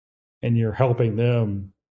 and you're helping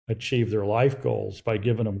them achieve their life goals by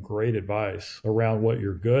giving them great advice around what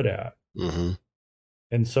you're good at. Mm-hmm.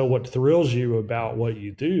 And so what thrills you about what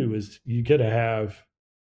you do is you get to have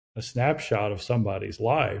a snapshot of somebody's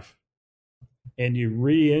life, and you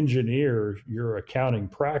re-engineer your accounting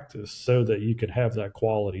practice so that you can have that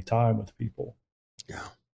quality time with people. Yeah.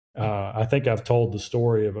 I think I've told the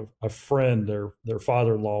story of a friend. Their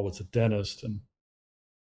father-in-law was a dentist, and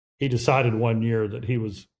he decided one year that he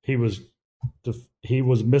was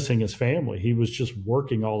missing his family. He was just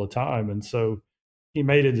working all the time, and so he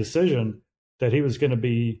made a decision that he was going to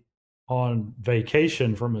be on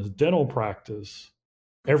vacation from his dental practice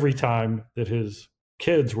every time that his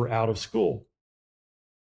kids were out of school.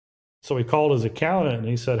 So he called his accountant and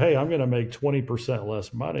he said, "Hey, I'm going to make 20%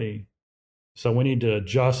 less money. So we need to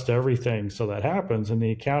adjust everything so that happens." And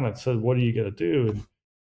the accountant said, "What are you going to do?" And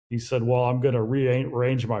he said, "Well, I'm going to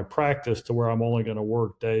rearrange my practice to where I'm only going to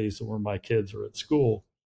work days where my kids are at school.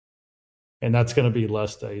 And that's going to be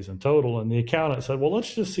less days in total." And the accountant said, "Well,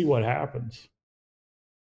 let's just see what happens."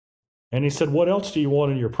 And he said, "What else do you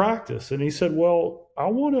want in your practice?" And he said, "Well, I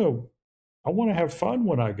want to have fun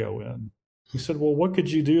when I go in." He said, "Well, what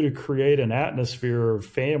could you do to create an atmosphere of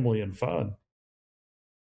family and fun?"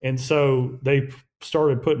 And so they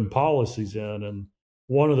started putting policies in, and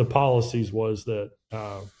one of the policies was that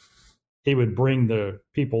he would bring the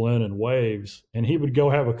people in waves, and he would go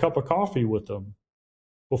have a cup of coffee with them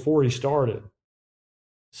before he started.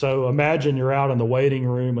 So imagine you're out in the waiting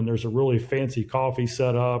room and there's a really fancy coffee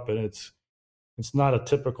set up, and it's not a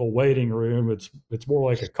typical waiting room. It's more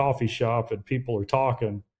like a coffee shop, and people are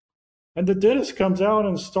talking. And the dentist comes out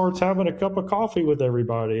and starts having a cup of coffee with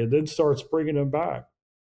everybody, and then starts bringing them back.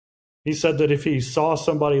 He said that if he saw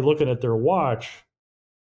somebody looking at their watch,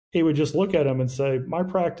 he would just look at them and say, "My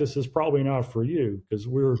practice is probably not for you, because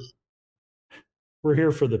we're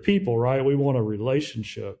here for the people, right? We want a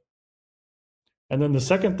relationship." And then the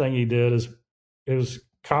second thing he did is, it was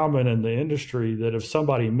common in the industry that if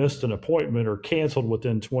somebody missed an appointment or canceled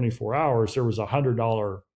within 24 hours, there was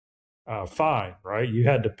 $100 fine, right? You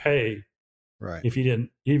had to pay Right.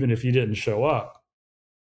 even if you didn't show up.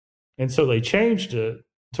 And so they changed it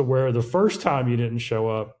to where the first time you didn't show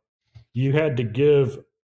up, you had to give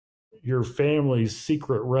your family's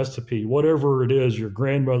secret recipe, whatever it is your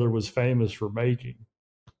grandmother was famous for making.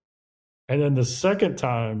 And then the second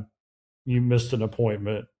time you missed an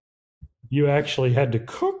appointment, you actually had to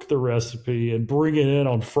cook the recipe and bring it in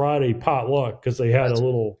on Friday potluck, because they had That's a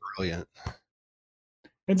little brilliant.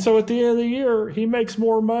 And so at the end of the year, he makes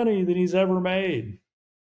more money than he's ever made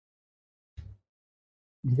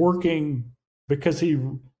working, because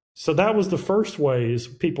so that was the first ways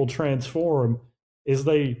people transform, is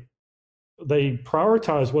they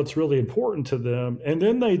prioritize what's really important to them, and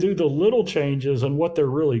then they do the little changes and what they're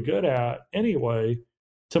really good at anyway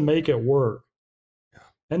to make it work.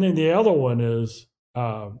 And then the other one is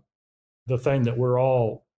the thing that we're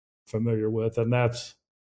all familiar with, and that's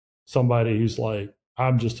somebody who's like,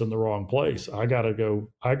 "I'm just in the wrong place. I gotta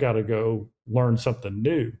go learn something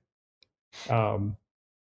new."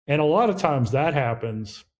 And a lot of times that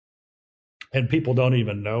happens and people don't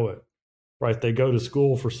even know it, right? They go to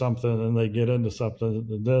school for something and they get into something,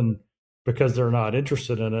 and then because they're not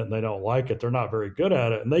interested in it and they don't like it, they're not very good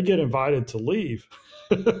at it, and they get invited to leave.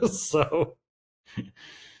 So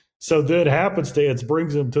then happenstance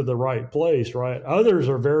brings them to the right place, right? Others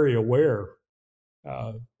are very aware.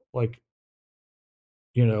 Like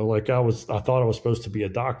I thought I was supposed to be a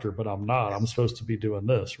doctor, but I'm not. I'm supposed to be doing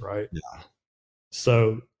this, right? Yeah.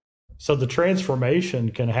 So the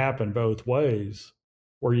transformation can happen both ways,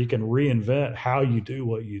 where you can reinvent how you do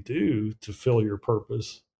what you do to fill your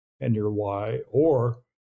purpose and your why, or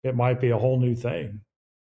it might be a whole new thing.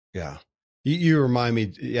 Yeah. You remind me,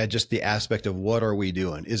 just the aspect of what are we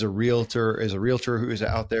doing? Is a realtor who is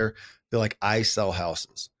out there feel like I sell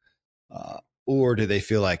houses, or do they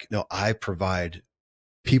feel like, no, I provide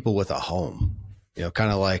people with a home?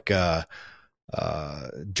 Kind of like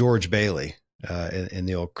George Bailey in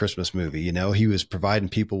the old Christmas movie. He was providing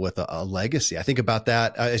people with a legacy. I think about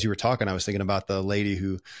that as you were talking. I was thinking about the lady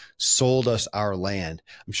who sold us our land.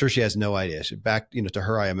 I'm sure she has no idea. To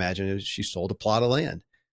her, I imagine she sold a plot of land.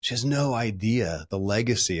 She has no idea the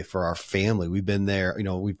legacy for our family. We've been there,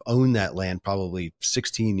 we've owned that land probably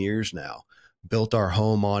 16 years now, built our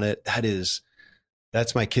home on it. That's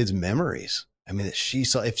my kids' memories. I mean, if she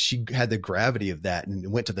had the gravity of that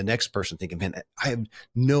and went to the next person thinking, man, I have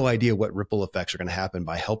no idea what ripple effects are going to happen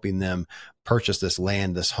by helping them purchase this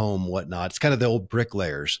land, this home, whatnot. It's kind of the old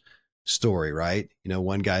bricklayers story, right?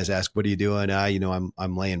 One guy's asked, "What are you doing?"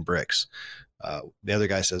 I'm laying bricks. The other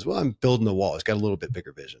guy says, "Well, I'm building the wall." He's got a little bit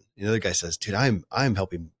bigger vision. The other guy says, "Dude, I'm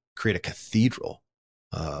helping create a cathedral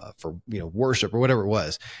for worship," or whatever it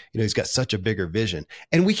was. He's got such a bigger vision,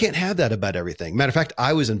 and we can't have that about everything. Matter of fact,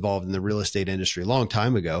 I was involved in the real estate industry a long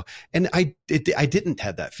time ago, and I didn't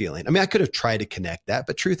have that feeling. I mean, I could have tried to connect that,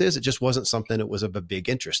 but truth is, it just wasn't something that was of a big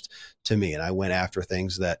interest to me, and I went after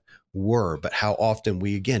things that were. But how often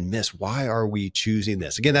we again miss, why are we choosing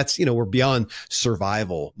this? Again, that's we're beyond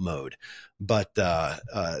survival mode. But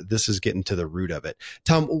this is getting to the root of it.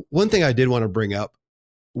 Tom, one thing I did want to bring up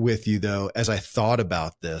with you, though, as I thought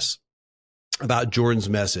about this, about Jordan's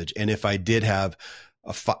message, and if I did have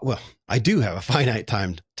I do have a finite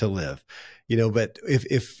time to live, but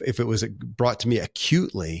if it was brought to me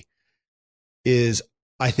acutely, is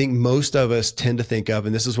I think most of us tend to think of,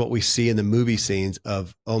 and this is what we see in the movie scenes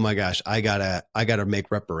of, oh my gosh, I gotta make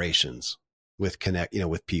reparations with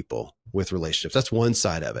with people, with relationships. That's one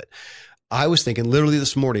side of it. I was thinking literally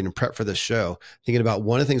this morning in prep for this show, thinking about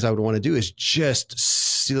one of the things I would want to do is just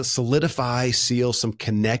seal some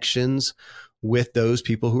connections with those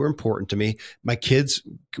people who are important to me. My kids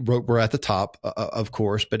were at the top, of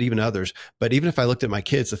course, but even others. But even if I looked at my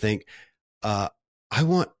kids to think, I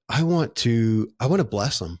would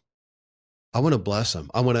bless them. I would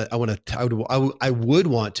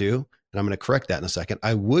want to, and I'm going to correct that in a second.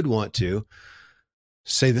 I would want to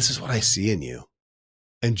say, this is what I see in you.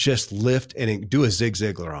 and just lift and do a Zig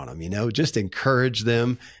Ziglar on them, just encourage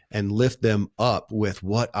them and lift them up with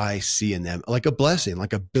what I see in them, like a blessing,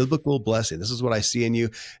 like a biblical blessing. This is what I see in you.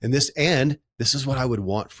 And this is what I would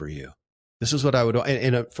want for you. This is what I would,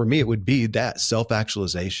 and for me, it would be that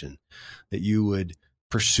self-actualization, that you would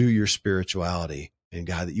pursue your spirituality and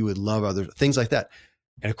God, that you would love others, things like that.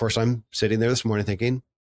 And of course, I'm sitting there this morning thinking,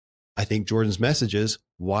 I think Jordan's message is,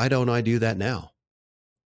 why don't I do that now?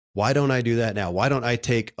 Why don't I do that now? Why don't I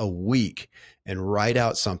take a week and write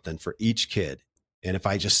out something for each kid? And if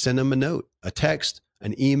I just send them a note, a text,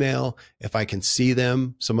 an email, if I can see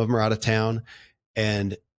them, some of them are out of town,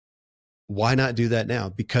 and why not do that now?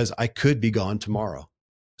 Because I could be gone tomorrow.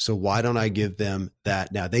 So why don't I give them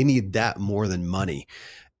that now? They need that more than money.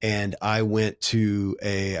 And I went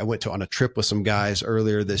on a trip with some guys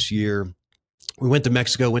earlier this year. We went to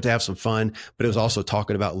Mexico, went to have some fun, but it was also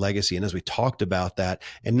talking about legacy. And as we talked about that,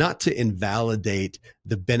 and not to invalidate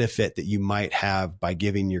the benefit that you might have by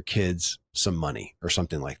giving your kids some money or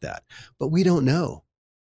something like that, but we don't know.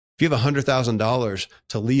 If you have $100,000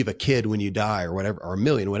 to leave a kid when you die or whatever, or $1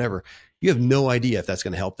 million, whatever, you have no idea if that's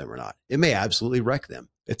going to help them or not. It may absolutely wreck them.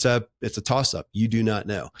 It's a toss up. You do not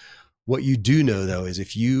know. What you do know though, is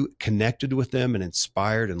if you connected with them and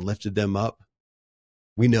inspired and lifted them up,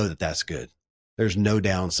 we know that that's good. There's no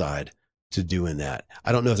downside to doing that.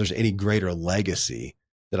 I don't know if there's any greater legacy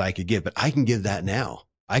that I could give, but I can give that now.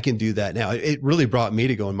 I can do that now. It really brought me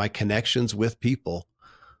to going, my connections with people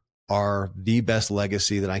are the best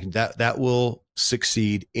legacy that I can, that will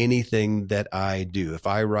succeed anything that I do. If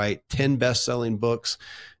I write 10 best-selling books,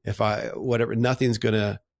 nothing's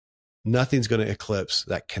going to eclipse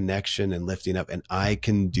that connection and lifting up. And I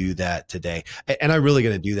can do that today. And I'm really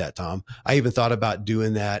going to do that, Tom. I even thought about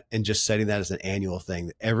doing that and just setting that as an annual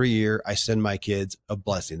thing. Every year I send my kids a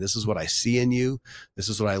blessing. This is what I see in you. This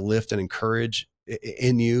is what I lift and encourage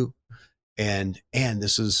in you. And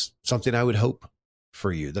this is something I would hope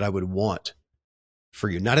for you, that I would want for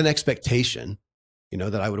you, not an expectation,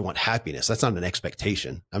 that I would want happiness. That's not an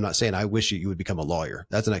expectation. I'm not saying I wish you would become a lawyer.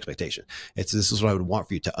 That's an expectation. This is what I would want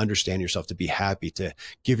for you, to understand yourself, to be happy, to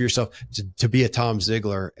give yourself, to be a Tom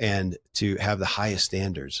Ziglar, and to have the highest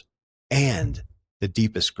standards and the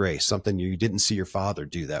deepest grace, something you didn't see your father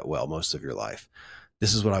do that well most of your life.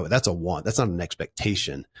 This is what that's a want. That's not an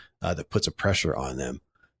expectation that puts a pressure on them.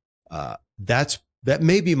 That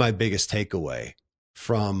may be my biggest takeaway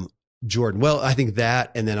from Jordan. Well, I think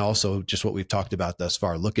that, and then also just what we've talked about thus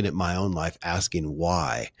far, looking at my own life, asking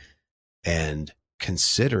why, and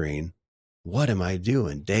considering, what am I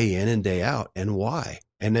doing day in and day out, and why?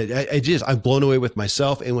 And I'm blown away with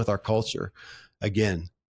myself and with our culture, again,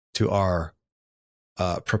 to our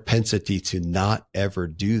propensity to not ever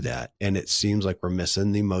do that. And it seems like we're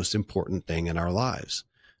missing the most important thing in our lives,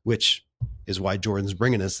 which is why Jordan's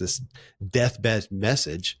bringing us this deathbed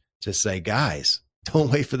message to say, guys,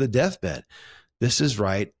 don't wait for the deathbed. This is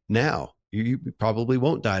right now. You probably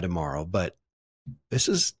won't die tomorrow, but this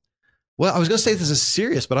is, well, I was going to say this is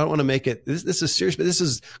serious, but I don't want to make it, this is serious, but this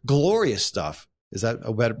is glorious stuff. Is that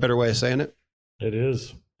a better way of saying it? It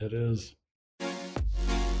is. It is.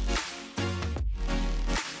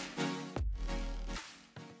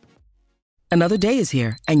 Another day is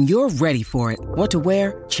here, and you're ready for it. What to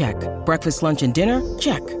wear? Check. Breakfast, lunch, and dinner?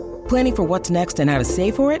 Check. Planning for what's next and how to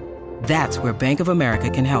save for it? That's where Bank of America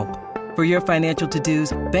can help. For your financial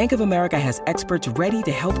to-dos, Bank of America has experts ready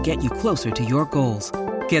to help get you closer to your goals.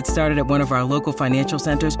 Get started at one of our local financial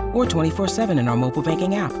centers or 24/7 in our mobile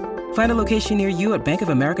banking app. Find a location near you at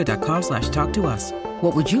bankofamerica.com/talktous.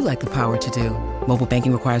 What would you like the power to do? Mobile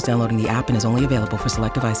banking requires downloading the app and is only available for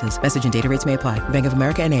select devices. Message and data rates may apply. Bank of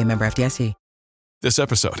America N.A., member FDIC. This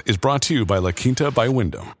episode is brought to you by La Quinta by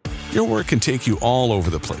Wyndham. Your work can take you all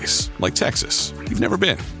over the place, like Texas. You've never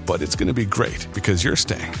been, but it's going to be great because you're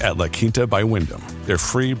staying at La Quinta by Wyndham. Their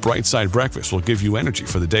free Bright Side breakfast will give you energy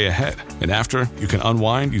for the day ahead. And after, you can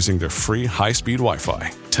unwind using their free high-speed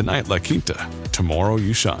Wi-Fi. Tonight, La Quinta. Tomorrow,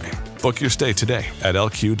 you shine. Book your stay today at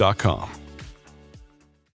lq.com.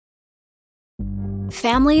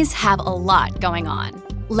 Families have a lot going on.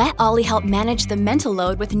 Let Ollie help manage the mental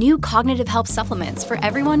load with new cognitive help supplements for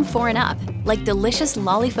everyone 4 and up, like delicious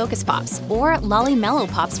Lolly Focus Pops or Lolly Mellow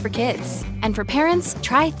Pops for kids. And for parents,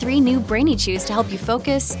 try 3 new Brainy Chews to help you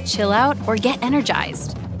focus, chill out, or get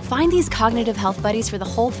energized. Find these cognitive health buddies for the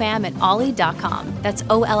whole fam at ollie.com. That's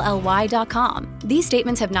OLLY.com. These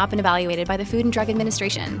statements have not been evaluated by the Food and Drug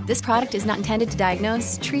Administration. This product is not intended to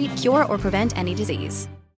diagnose, treat, cure, or prevent any disease.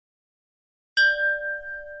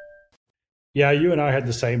 Yeah, you and I had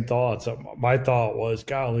the same thoughts. My thought was,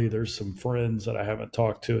 golly, there's some friends that I haven't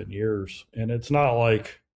talked to in years. And it's not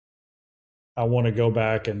like I want to go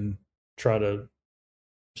back and try to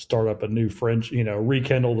start up a new friendship,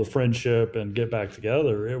 rekindle the friendship and get back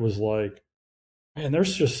together. It was like, man,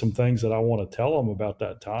 there's just some things that I want to tell them about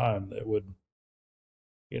that time that would,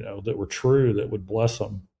 that were true, that would bless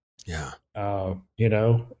them. Yeah.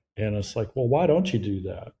 And it's like, well, why don't you do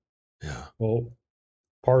that? Yeah. Well,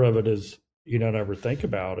 part of it is you don't ever think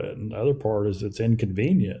about it. And the other part is it's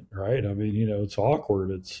inconvenient, right? I mean, it's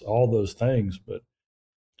awkward. It's all those things. But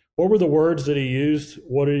what were the words that he used?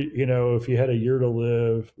 If you had a year to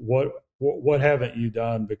live, what haven't you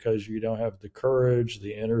done because you don't have the courage,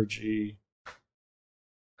 the energy?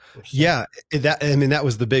 Yeah. That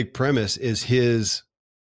was the big premise, is his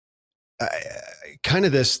kind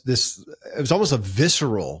of this, it was almost a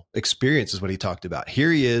visceral experience is what he talked about.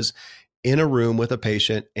 Here he is in a room with a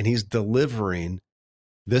patient and he's delivering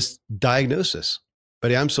this diagnosis.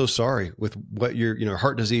 But I'm so sorry with what your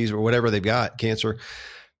heart disease or whatever they've got, cancer.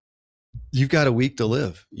 You've got a week to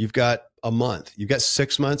live. You've got a month. You've got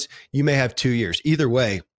 6 months. You may have 2 years. Either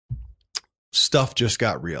way, stuff just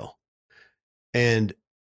got real. And,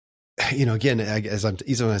 again, as I'm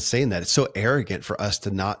saying that, it's so arrogant for us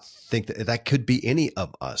to not think that could be any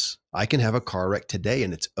of us. I can have a car wreck today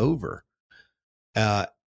and it's over.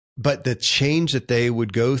 But the change that they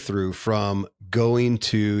would go through from going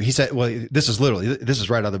to, he said, well, this is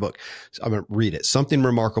right out of the book. So I'm going to read it. Something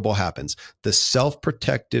remarkable happens. The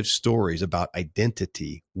self-protective stories about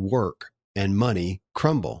identity, work, and money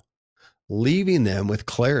crumble, leaving them with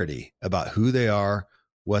clarity about who they are,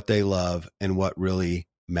 what they love, and what really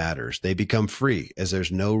matters. They become free as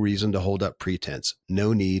there's no reason to hold up pretense,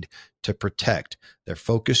 no need to protect. Their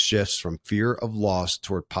focus shifts from fear of loss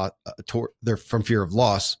toward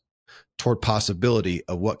possibility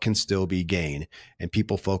of what can still be gained, and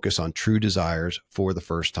people focus on true desires for the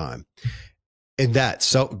first time. And that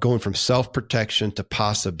going from self-protection to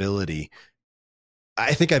possibility,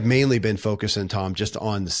 I think I've mainly been focusing, Tom, just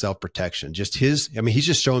on the self-protection. Just he's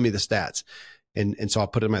just showing me the stats. And so I'll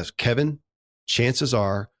put it in my, Kevin, chances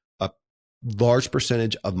are a large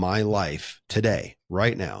percentage of my life today,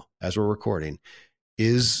 right now, as we're recording,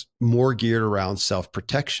 is more geared around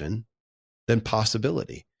self-protection than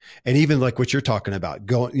possibility. And even like what you're talking about,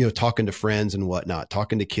 going, talking to friends and whatnot,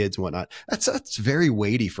 talking to kids and whatnot, that's very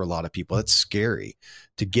weighty for a lot of people. That's scary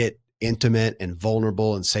to get intimate and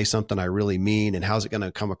vulnerable and say something I really mean. And how's it going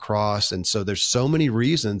to come across? And so there's so many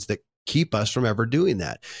reasons that keep us from ever doing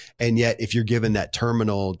that. And yet, if you're given that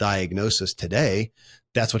terminal diagnosis today,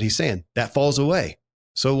 that's what he's saying, that falls away.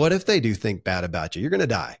 So what if they do think bad about you? You're going to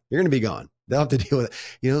die. You're going to be gone. They'll have to deal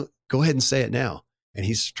with it. Go ahead and say it now. And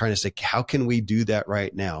he's trying to say, how can we do that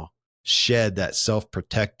right now? Shed that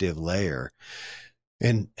self-protective layer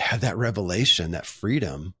and have that revelation, that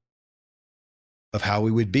freedom of how we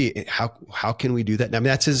would be. How can we do that? I mean,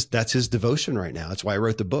 that's his devotion right now. That's why I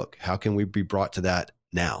wrote the book. How can we be brought to that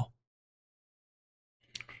now?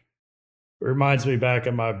 It reminds me back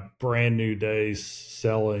in my brand new days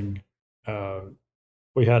selling,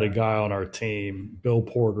 we had a guy on our team, Bill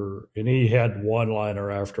Porter, and he had one-liner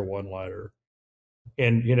after one-liner.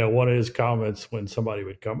 And, one of his comments when somebody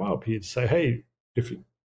would come up, he'd say, hey, if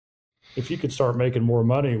you could start making more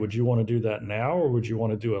money, would you want to do that now or would you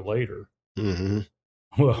want to do it later? Mm-hmm.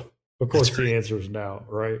 Well, of course, the answer is now,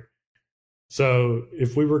 right? So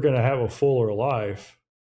if we were going to have a fuller life,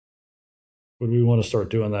 would we want to start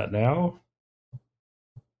doing that now?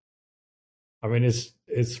 I mean,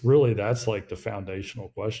 it's really, that's like the foundational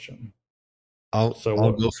question. I'll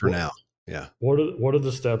go for now. Yeah. What are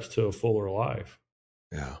the steps to a fuller life?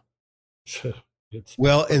 Yeah.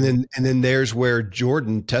 And then there's where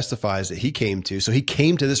Jordan testifies that he came to. So he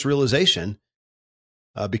came to this realization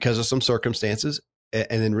because of some circumstances,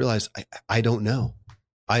 and then realized, I don't know.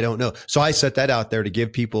 So I set that out there to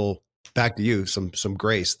give people, back to you, some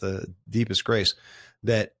grace, the deepest grace,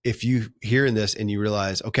 that if you hearing this and you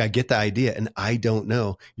realize, okay, I get the idea and I don't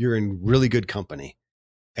know, you're in really good company.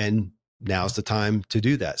 And now's the time to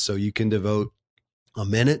do that. So you can devote a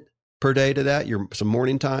minute per day to that. Some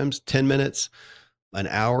morning times, 10 minutes, an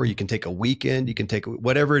hour. You can take a weekend. You can take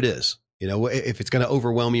whatever it is. If it's going to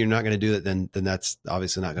overwhelm you, you're not going to do it, then that's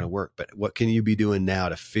obviously not going to work. But what can you be doing now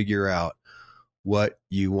to figure out what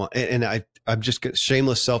you want? And I'm just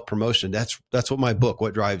shameless self-promotion. That's what my book,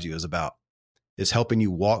 What Drives You, is about, is helping you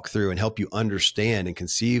walk through and help you understand and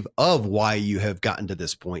conceive of why you have gotten to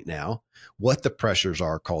this point now, what the pressures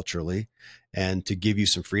are culturally, and to give you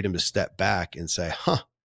some freedom to step back and say,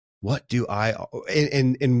 what do I,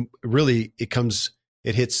 and really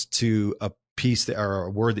it hits to a piece or a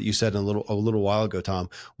word that you said a little while ago, Tom,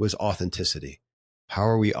 was authenticity. How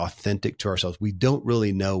are we authentic to ourselves? We don't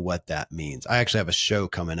really know what that means. I actually have a show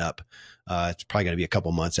coming up. It's probably going to be a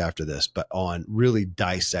couple months after this, but on really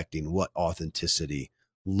dissecting what authenticity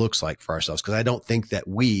looks like for ourselves. Because I don't think that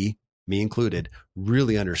we, me included,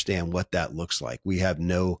 really understand what that looks like. We have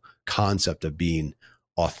no concept of being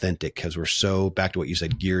authentic because we're so, back to what you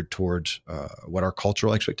said, geared towards what our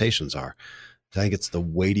cultural expectations are. I think it's the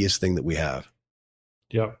weightiest thing that we have.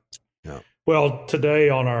 Yep. Yeah. Well, today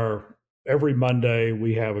every Monday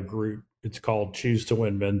we have a group. It's called Choose to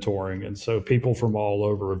Win Mentoring. And so people from all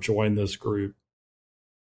over have joined this group.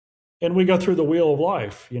 And we go through the wheel of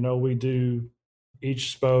life. We do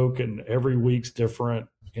each spoke and every week's different.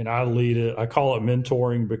 And I lead it. I call it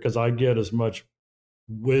mentoring because I get as much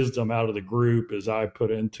wisdom out of the group as I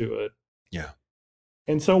put into it. Yeah.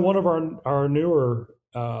 And so one of our newer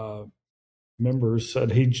members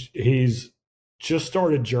said he's just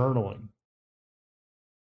started journaling.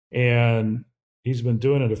 And he's been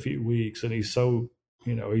doing it a few weeks, and he's so,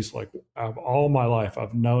 he's like, all my life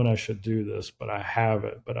I've known I should do this, but I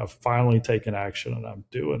haven't, but I've finally taken action and I'm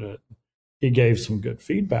doing it. He gave some good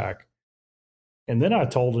feedback. And then I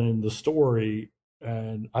told him the story,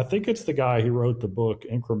 and I think it's the guy who wrote the book,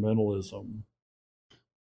 Incrementalism.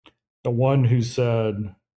 The one who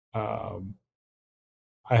said, I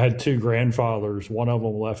had two grandfathers. One of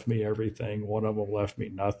them left me everything. One of them left me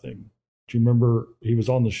nothing. Do you remember? He was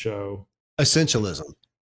on the show. Essentialism.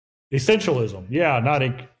 Yeah, not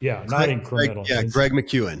incremental. Greg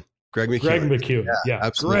McEwen. Greg McEwen. Yeah,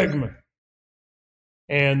 absolutely.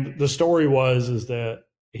 And the story is that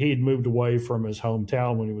he'd moved away from his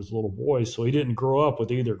hometown when he was a little boy, so he didn't grow up with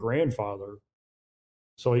either grandfather.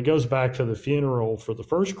 So he goes back to the funeral for the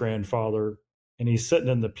first grandfather, and he's sitting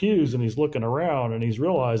in the pews and he's looking around and he's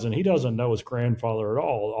realizing he doesn't know his grandfather at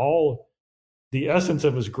all. All the essence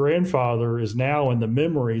of his grandfather is now in the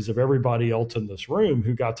memories of everybody else in this room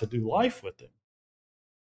who got to do life with him.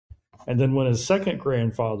 And then when his second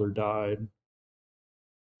grandfather died,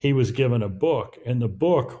 he was given a book. And the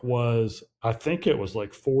book was, I think it was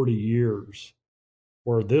like 40 years,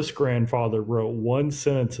 where this grandfather wrote one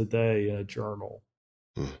sentence a day in a journal.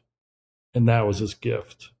 And that was his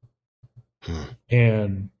gift.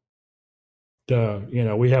 And,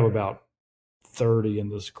 we have about 30 in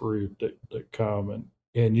this group that come,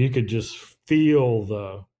 and you could just feel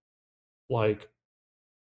the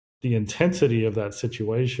intensity of that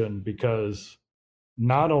situation, because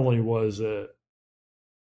not only was it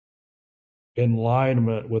in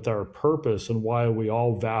alignment with our purpose and why we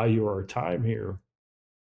all value our time here,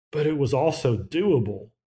 but it was also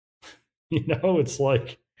doable. It's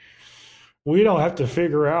like, we don't have to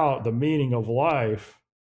figure out the meaning of life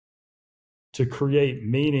to create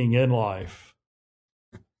meaning in life.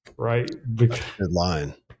 Right? That's a good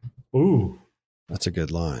line. Ooh. That's a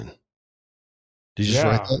good line. Did you just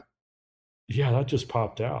write that? Yeah, that just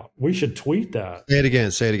popped out. We should tweet that. Say it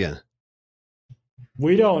again.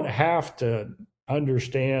 We don't have to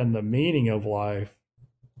understand the meaning of life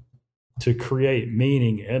to create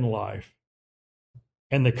meaning in life.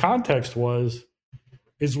 And the context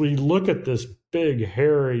is we look at this big,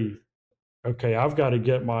 hairy, okay, I've got to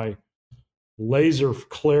get my laser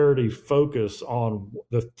clarity focus on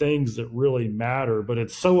the things that really matter, but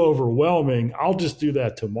it's so overwhelming, I'll just do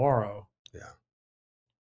that tomorrow. Yeah.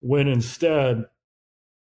 When instead,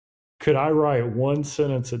 could I write one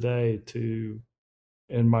sentence a day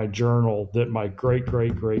in my journal that my great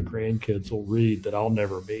grandkids will read that I'll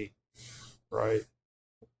never meet? Right?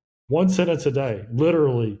 One sentence a day,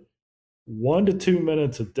 literally 1 to 2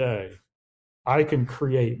 minutes a day, I can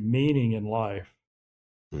create meaning in life.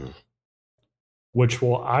 Which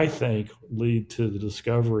will, I think, lead to the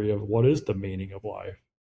discovery of what is the meaning of life.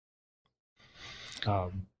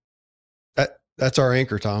 That's our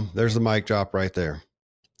anchor, Tom. There's the mic drop right there.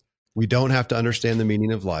 We don't have to understand the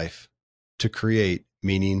meaning of life to create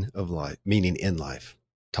meaning in life.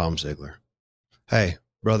 Tom Ziglar. Hey,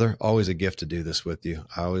 brother, always a gift to do this with you.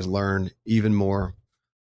 I always learn even more.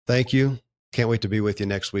 Thank you. Can't wait to be with you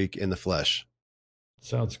next week in the flesh.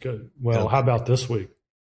 Sounds good. Well, how about this week?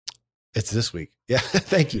 It's this week. Yeah.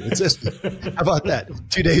 Thank you. It's this week. How about that?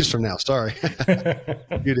 2 days from now. Sorry.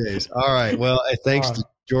 2 days. All right. Well, thanks to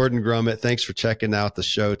Jordan Grumet. Thanks for checking out the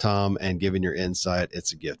show, Tom, and giving your insight.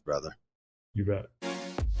 It's a gift, brother. You bet.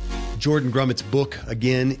 Jordan Grumet's book,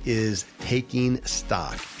 again, is Taking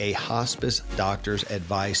Stock, a hospice doctor's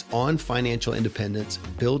advice on financial independence,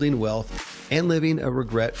 building wealth, and living a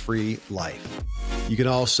regret-free life. You can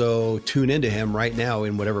also tune into him right now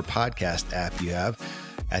in whatever podcast app you have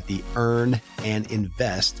at the Earn and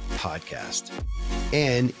Invest podcast.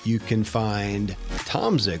 And you can find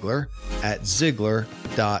Tom Ziglar at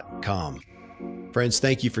Ziglar.com. Friends,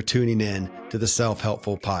 thank you for tuning in to the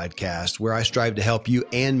Self-Helpful Podcast, where I strive to help you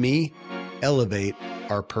and me elevate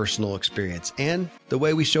our personal experience and the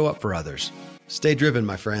way we show up for others. Stay driven,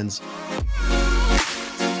 my friends.